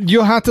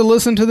 You'll have to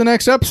listen to the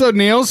next episode,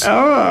 Niels.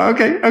 Oh,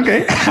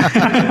 okay.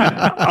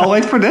 I'll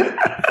wait for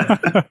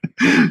that.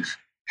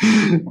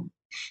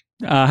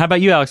 How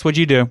about you, Alex? What'd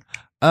you do?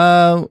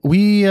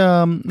 We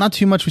not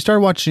too much. We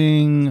started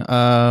watching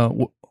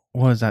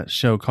what was that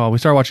show called? We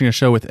started watching a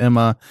show with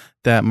Emma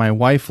that my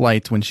wife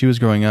liked when she was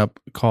growing up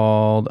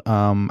called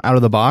Out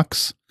of the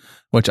Box,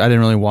 which I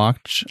didn't really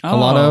watch a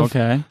lot of.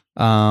 Okay.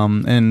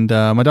 And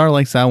my daughter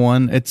likes that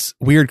one. It's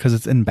weird because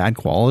it's in bad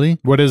quality.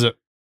 What is it?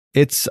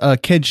 It's a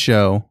kid's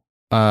show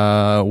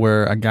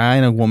where a guy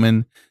and a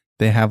woman,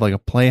 they have like a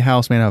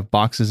playhouse made out of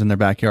boxes in their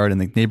backyard, and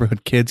the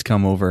neighborhood kids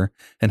come over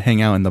and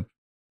hang out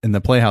in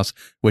the playhouse,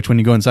 which when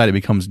you go inside, it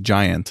becomes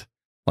giant,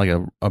 like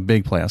a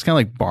big playhouse, kind of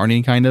like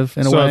Barney, kind of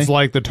in a way. So it's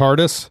like the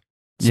TARDIS?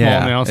 Small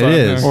on the outside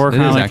it is. Or It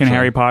kind of is like in actually.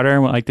 Harry Potter,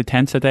 like the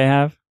tents that they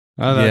have.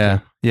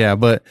 Yeah,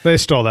 but They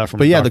stole that from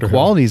the Doctor Who.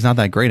 quality is not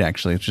that great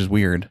actually, which is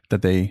weird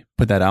that they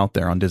put that out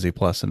there on Disney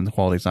Plus and the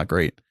quality is not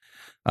great.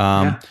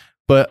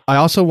 But I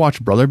also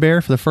watched Brother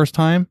Bear for the first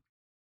time.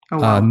 Oh,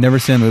 wow. Never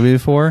seen a movie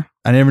before.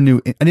 I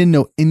didn't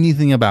know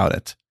anything about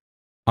it.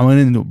 I went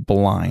into it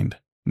blind,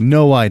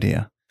 no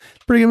idea.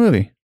 It's a pretty good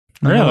movie.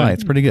 Not gonna Really? lie,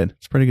 it's pretty good.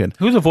 It's pretty good.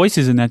 Who's the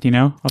voices in that? Do you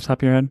know off the top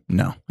of your head?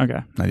 No, Okay.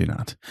 I do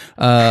not.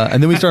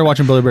 And then we started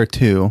watching Brother Bear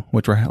 2,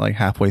 which we're like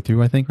halfway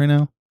through, I think, right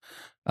now.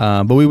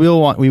 But we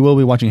will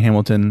be watching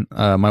Hamilton.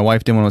 My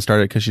wife didn't want to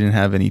start it because she didn't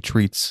have any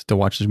treats to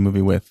watch this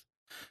movie with.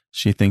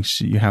 She thinks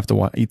you have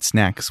to eat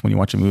snacks when you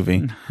watch a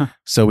movie.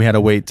 So we had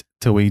to wait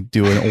till we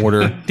do an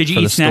order. Did you for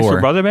eat the snacks store.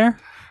 for Brother Bear?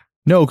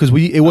 No, because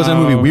it wasn't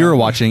a movie we were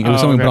watching. It was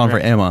something we put on for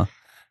okay. Emma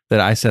that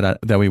I said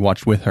that we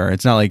watched with her.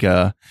 It's not like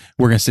we're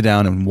going to sit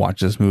down and watch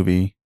this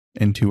movie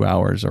in 2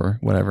 hours or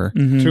whatever.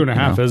 Mm-hmm.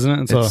 2.5, isn't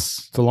it?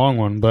 It's a long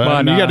one,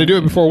 but you got to do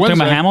it before Talking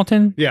Wednesday. about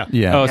Hamilton? Yeah.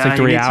 Yeah. Oh, it's Yeah, like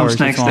you 3 need some hours.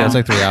 snacks It's long. Yeah, it's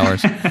like 3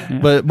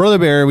 hours. But Brother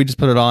Bear, we just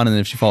put it on, and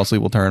if she falls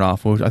asleep, we'll turn it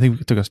off. I think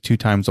it took us 2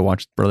 times to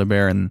watch Brother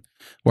Bear, and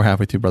we're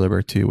halfway through Brother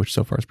Bear 2, which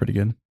so far is pretty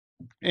good.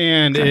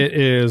 And it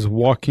is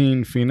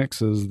Joaquin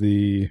Phoenix is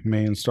the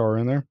main star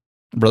in there.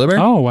 Brother Bear?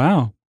 Oh,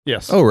 wow.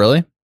 Yes. Oh,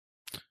 really?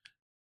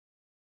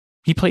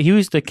 He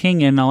was the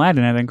king in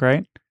Aladdin, I think,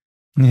 right?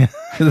 Yeah.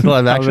 Is it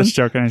live I action? was just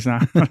joking. He's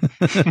not.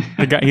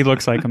 The guy, he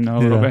looks like him, though, a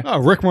little bit. Oh,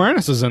 Rick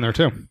Moranis is in there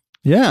too.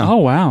 Yeah. Oh,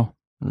 wow.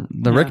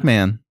 The Rick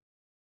Man.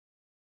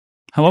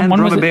 How And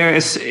one was Brother it? Bear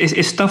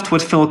is stuffed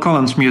with Phil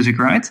Collins music,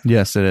 right?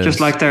 Yes, it is. Just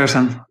like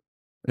Tarzan.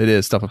 It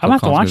is stuff. I'm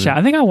about to watch that.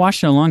 I think I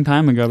watched it a long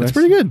time ago. It's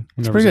pretty good.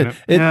 It's Never pretty seen good.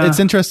 it. Yeah. It's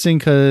interesting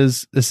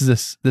because this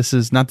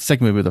is not the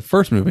second movie, but the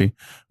first movie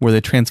where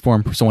they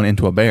transform someone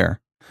into a bear.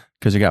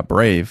 Because you got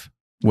Brave,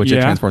 which they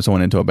Yeah. transform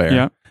someone into a bear.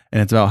 Yeah.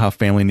 And it's about how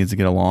family needs to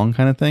get along,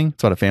 kind of thing.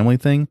 It's about a family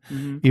thing,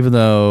 Mhm. even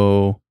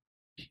though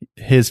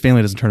his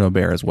family doesn't turn into a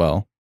bear as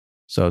well.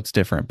 So it's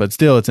different, but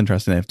still, it's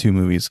interesting. They have 2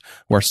 movies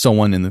where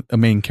someone a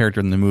main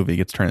character in the movie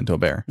gets turned into a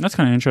bear. That's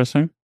kind of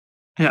interesting.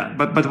 Yeah,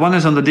 but one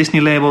is on the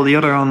Disney label, the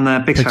other on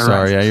Pixar. Pixar,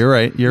 right? yeah, you're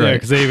right. You're right.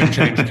 Because they even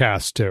changed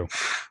cast too.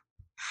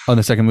 On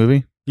the second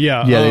movie,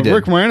 Yeah, Yeah, they did.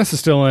 Rick Moranis is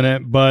still in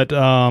it, but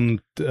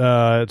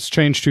it's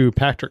changed to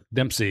Patrick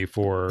Dempsey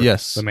for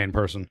Yes. the main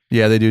person,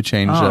 yeah, they do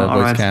change Oh, voice all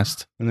right.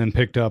 cast. and then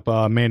picked up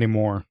Mandy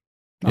Moore.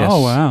 Yes.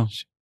 Oh, wow.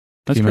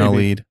 That's Female crazy.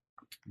 lead.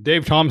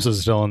 Dave Thomas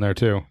is still in there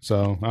too,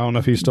 so I don't know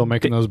if he's still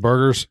making those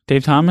burgers.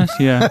 Dave Thomas?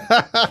 Yeah.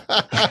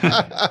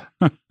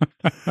 How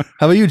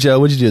about you, Joe?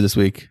 What'd you do this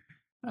week?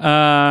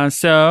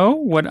 So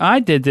what I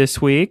did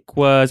this week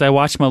was I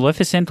watched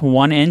Maleficent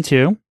 1 and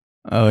 2.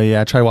 Oh yeah,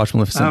 I tried watching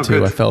Maleficent Oh, too.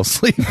 good. I fell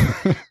asleep.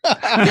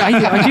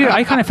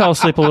 I kind of fell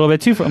asleep a little bit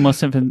too for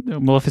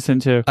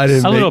Maleficent 2. I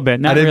didn't. A little bit.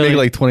 Not I didn't really. make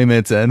like 20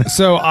 minutes in.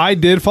 So I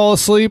did fall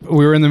asleep.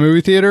 We were in the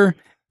movie theater,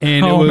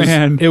 and Oh,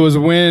 man. it was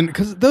when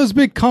because those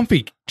big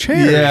comfy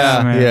chairs.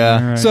 Yeah, Man, yeah.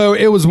 all right. So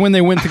it was when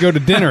they went to go to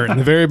dinner in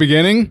the very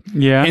beginning,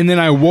 yeah. and then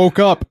I woke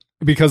up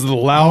because of the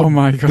loud, Oh,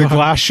 my the God.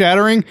 glass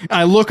shattering.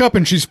 I look up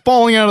and she's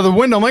falling out of the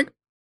window. I'm like,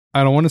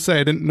 I don't want to say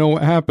I didn't know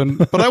what happened,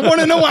 but I want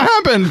to know what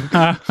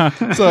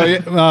happened. So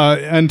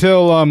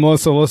until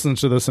Melissa listens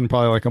to this in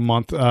probably like a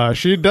month,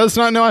 she does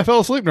not know I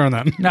fell asleep during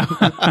that. No.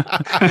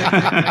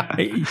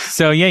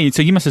 So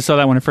you must have saw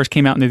that when it first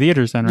came out in the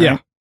theaters then, right? Yeah.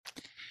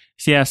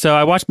 Yeah, so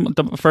I watched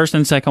the first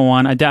and second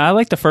one. I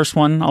like the first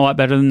one a lot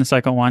better than the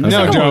second one. The No,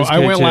 second one Joe, was I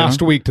good, went too.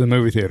 last week to the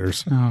movie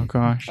theaters. Oh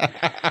gosh.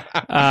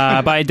 But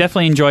I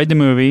definitely enjoyed the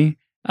movie.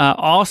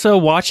 Also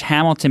watch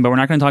Hamilton, but we're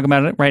not going to talk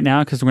about it right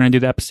now because we're going to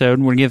do the episode.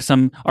 We're going to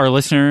give our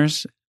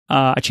listeners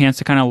a chance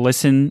to kind of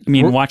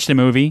watch the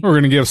movie. We're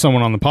going to give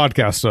someone on the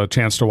podcast a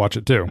chance to watch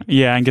it too.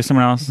 Yeah, and give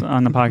someone else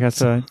on the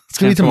podcast a It's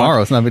gonna be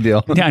tomorrow. It's not a big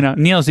deal. Yeah, I know.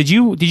 Niels, did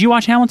you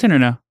watch Hamilton or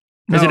no?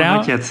 Is No, it out?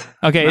 not yet.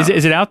 Okay, No.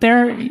 is it out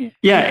there?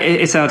 Yeah,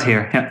 it's out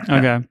here. Yeah.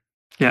 Okay.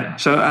 Yeah.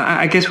 So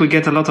I guess we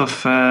get a lot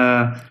of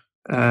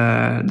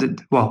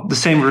the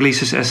same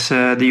releases as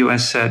the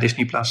US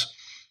Disney Plus.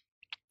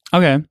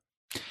 Okay.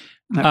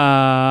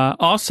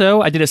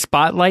 Also, I did a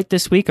spotlight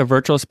this week, a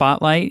virtual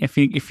spotlight. If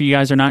you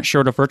guys are not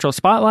sure what a virtual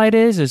spotlight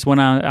is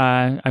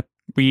when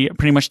we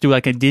pretty much do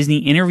like a Disney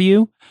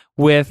interview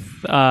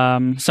with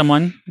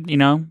someone.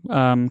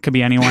 Could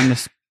be anyone.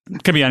 This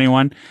could be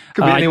anyone.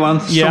 Could be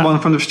anyone. Yeah. Someone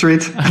from the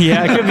street.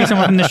 Yeah, it could be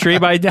someone from the street.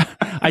 But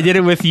I did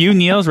it with you,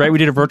 Niels. Right? We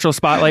did a virtual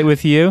spotlight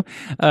with you.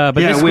 But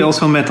yeah, we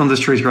also met on the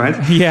street,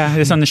 right? Yeah,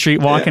 just on the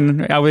street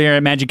walking out there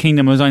at Magic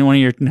Kingdom. It was on one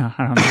of your. No,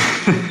 I don't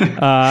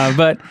know.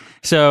 But.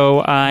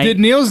 So did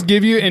Niels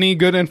give you any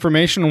good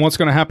information on what's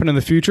going to happen in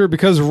the future?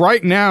 Because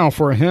right now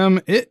for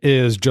him, it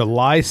is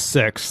July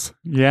 6th.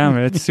 Yeah,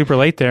 it's super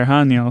late there,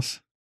 huh,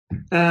 Niels?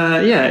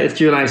 Yeah, it's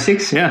July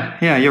 6th.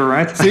 Yeah, you're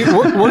right. See,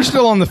 we're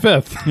still on the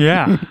 5th.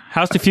 Yeah.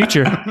 How's the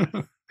future?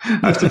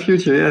 How's the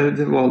future? Yeah,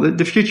 well,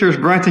 the future is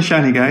bright and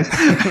shiny, guys.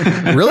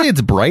 Really? It's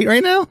bright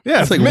right now?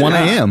 Yeah, it's like 1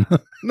 a.m.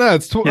 No,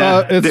 it's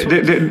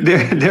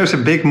there's a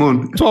big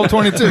moon.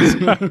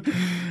 12:22.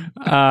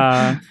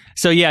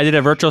 So yeah, I did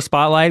a virtual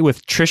spotlight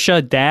with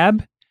Trisha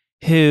Dabb,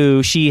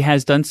 who she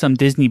has done some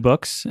Disney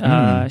books.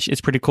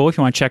 It's pretty cool. If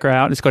you want to check her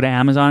out, just go to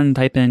Amazon and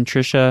type in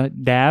Trisha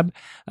Dabb.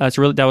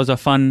 That was a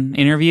fun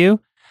interview.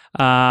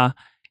 You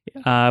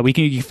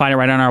can find it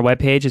right on our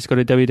webpage. Just go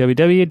to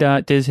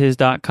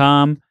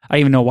www.dizhis.com. I don't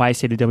even know why I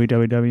say the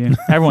www.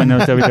 Everyone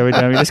knows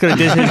www. Just go to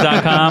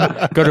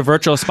dizhis.com. Go to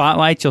virtual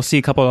spotlights. You'll see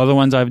a couple of other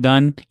ones I've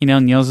done.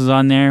 Niels is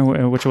on there,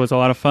 which was a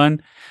lot of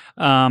fun.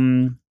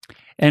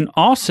 And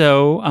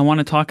also, I want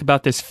to talk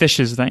about this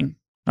fishes thing.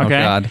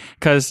 Okay,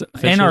 because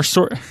in our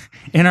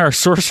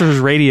Sorcerer's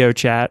Radio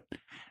chat,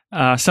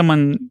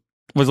 someone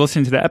was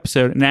listening to the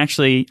episode, and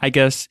actually, I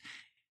guess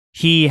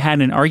he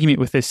had an argument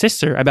with his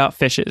sister about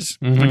fishes.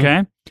 Mm-hmm.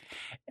 Okay,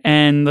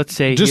 and let's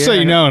say just so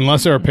you know,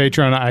 unless they're a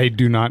patron, I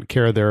do not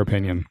care their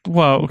opinion.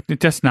 Well,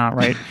 that's not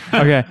right.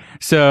 Okay,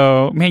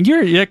 so man,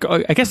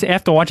 I guess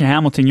after watching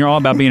Hamilton, you're all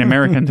about being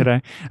American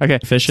today. Okay,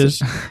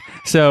 fishes.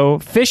 So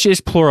fish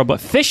is plural,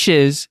 but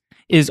fishes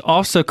is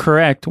also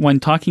correct when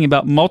talking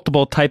about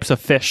multiple types of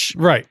fish.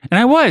 Right. And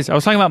I was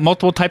talking about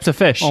multiple types of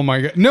fish. Oh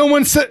my God. No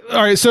one said,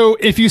 all right. So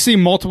if you see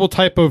multiple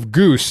type of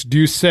goose, do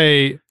you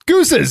say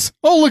gooses?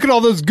 Oh, look at all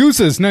those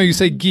gooses. No, you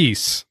say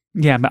geese.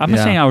 Yeah, but I'm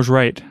just saying I was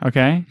right.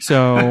 Okay.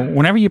 So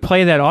whenever you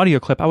play that audio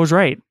clip, I was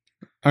right.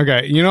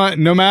 Okay. You know what?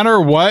 No matter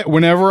what,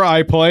 whenever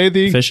I play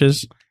the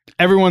fishes,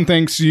 everyone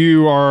thinks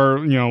you are,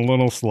 a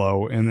little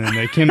slow, and then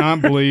they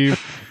cannot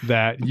believe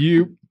that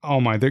you. Oh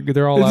my!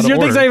 They're all out of order. Your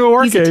thing's not even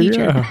working. He's a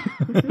teacher.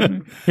 Yeah.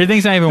 Your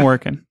thing's not even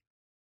working.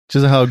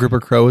 Just how a group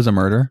of crow is a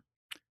murder.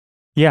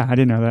 Yeah, I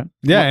didn't know that.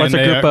 Yeah. What's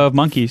a group of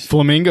monkeys?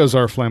 Flamingos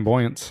are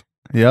flamboyants.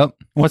 Yep.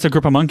 What's a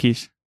group of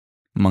monkeys?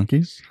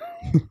 Monkeys.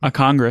 A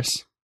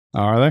congress. Oh,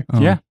 are they? Oh.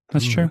 Yeah,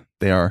 that's true.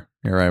 They are.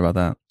 You're right about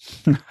that.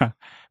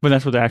 But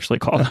that's what they're actually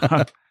called.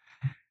 I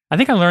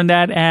think I learned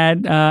that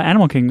at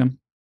Animal Kingdom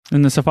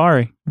in the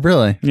safari.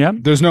 Really? Yep.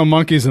 There's no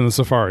monkeys in the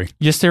safari.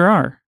 Yes, there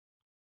are.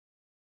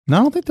 No,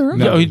 I don't think there are.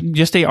 No.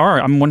 Yes, they are.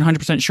 I'm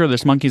 100% sure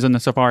there's monkeys on the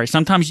safari.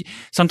 Sometimes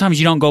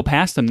you don't go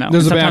past them, though.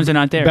 Sometimes they're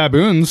not there.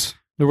 Baboons.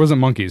 There wasn't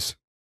monkeys.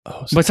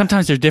 Oh, but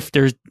sometimes they're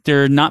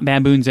not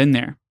baboons in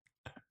there.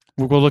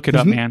 We'll look it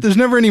up, man. There's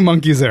never any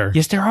monkeys there.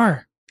 Yes, there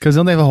are. Because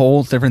don't they have a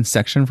whole different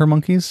section for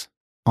monkeys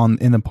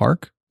in the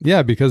park?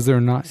 Yeah, because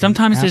they're not.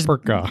 Sometimes there's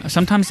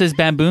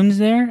baboons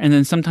there, and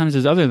then sometimes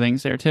there's other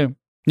things there too.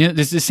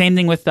 There's the same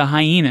thing with the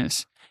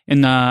hyenas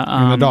and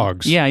the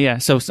dogs. Yeah.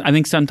 So I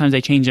think sometimes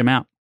they change them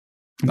out.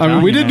 I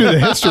mean, we did do the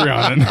history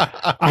on it.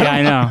 Yeah,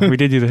 I know. We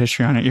did do the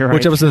history on it. You're right.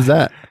 Which episode is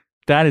that?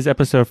 That is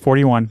episode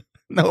 41.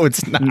 No,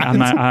 it's not. I'm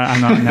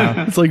not.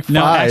 No, it's like 5.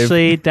 No,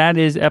 actually, that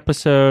is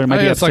episode. It might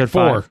be episode it's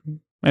like 4.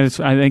 I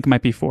think it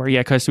might be 4. Yeah,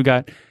 because we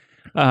got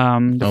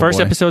the first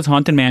episode is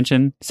Haunted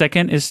Mansion.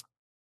 Second is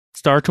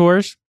Star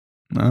Tours.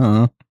 I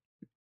don't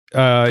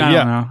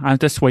know.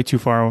 That's way too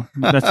far.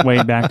 That's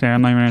way back there.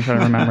 I'm not even going to try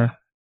to remember.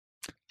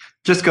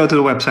 Just go to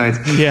the website.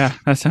 Yeah,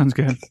 that sounds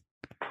good.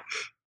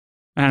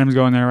 Adam's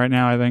going there right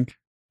now, I think.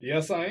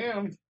 Yes, I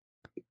am.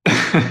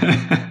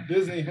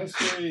 Disney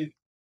history.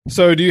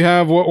 So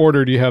what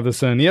order do you have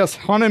this in? Yes,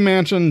 Haunted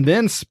Mansion,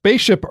 then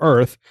Spaceship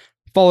Earth,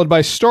 followed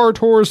by Star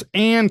Tours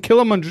and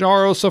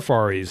Kilimanjaro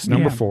Safaris,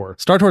 number 4.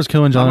 Star Tours,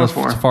 Kilimanjaro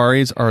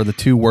Safaris are the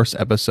 2 worst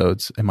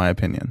episodes, in my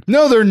opinion.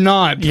 No, they're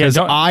not. Because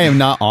I am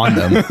not on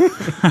them.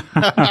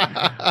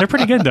 They're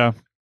pretty good, though.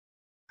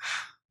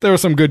 There were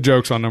some good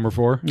jokes on number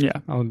 4.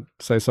 Yeah. I'll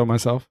say so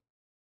myself.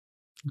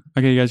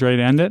 Okay, you guys ready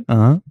to end it?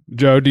 Uh-huh.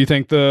 Joe, do you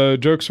think the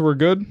jokes were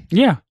good?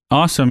 Yeah.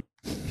 Awesome.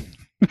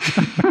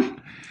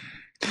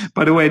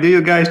 By the way, do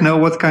you guys know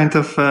what kind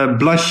of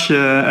blush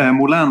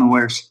Mulan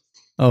wears?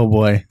 Oh,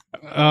 boy.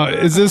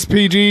 Is this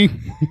PG?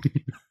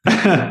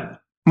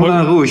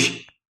 Moulin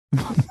Rouge.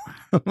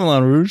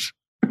 Moulin Rouge?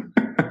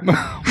 You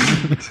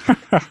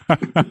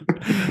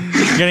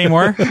got any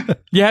more?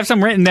 You have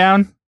some written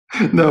down?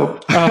 No.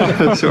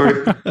 Oh.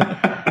 Sorry.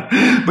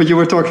 But you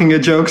were talking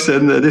jokes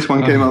and this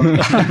one came up.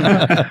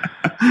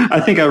 I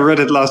think I read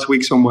it last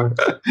week somewhere.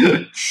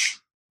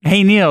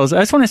 Hey, Niels,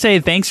 I just want to say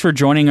thanks for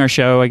joining our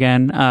show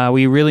again.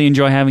 We really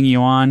enjoy having you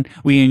on.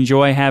 We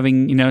enjoy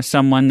having,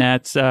 someone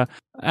that's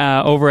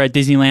over at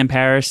Disneyland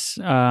Paris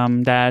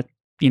that,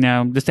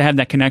 just to have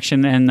that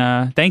connection.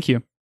 And thank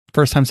you.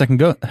 First time, second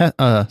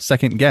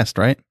guest,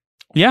 right?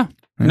 Yeah.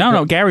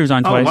 No, Gary was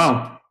on twice. Oh,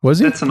 wow. Was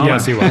he? That's an honor.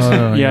 Yes, he was.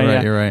 Oh,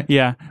 Yeah, you're right.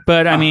 Yeah.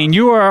 But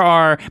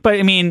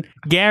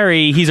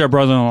Gary, he's our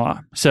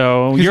brother-in-law.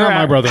 So He's not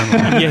my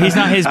brother-in-law. Yeah, he's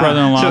not his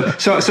brother-in-law.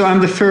 So I'm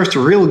the first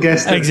real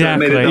guest that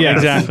Exactly. made it up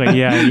Exactly.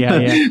 Yeah.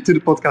 to the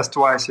podcast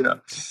twice. Yeah.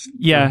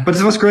 Yeah. But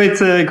it was great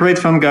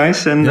fun,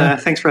 guys, and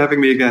thanks for having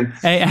me again.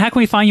 Hey, how can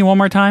we find you one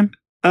more time?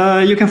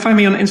 You can find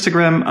me on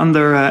Instagram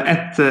under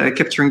at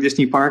Capturing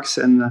Disney Parks,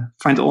 and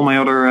find all my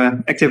other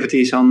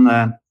activities on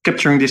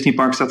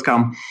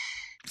capturingdisneyparks.com.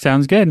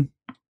 Sounds good.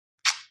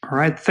 All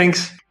right,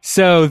 thanks.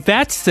 So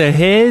that's the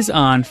His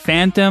on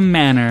Phantom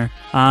Manor.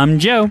 I'm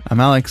Joe.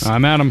 I'm Alex.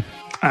 I'm Adam.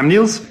 I'm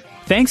Niels.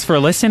 Thanks for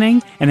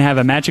listening, and have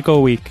a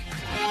magical week.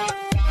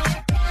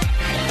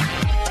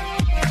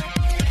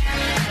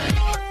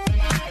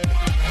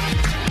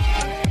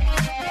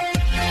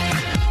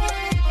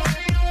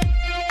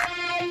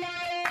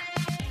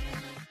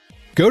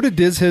 Go to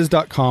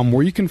DizHiz.com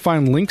where you can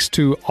find links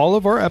to all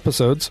of our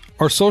episodes,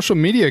 our social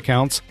media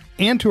accounts,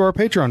 and to our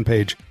Patreon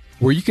page,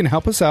 where you can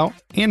help us out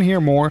and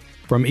hear more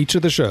from each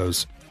of the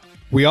shows.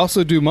 We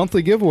also do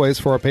monthly giveaways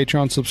for our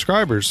Patreon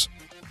subscribers.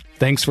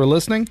 Thanks for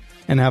listening,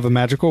 and have a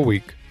magical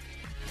week.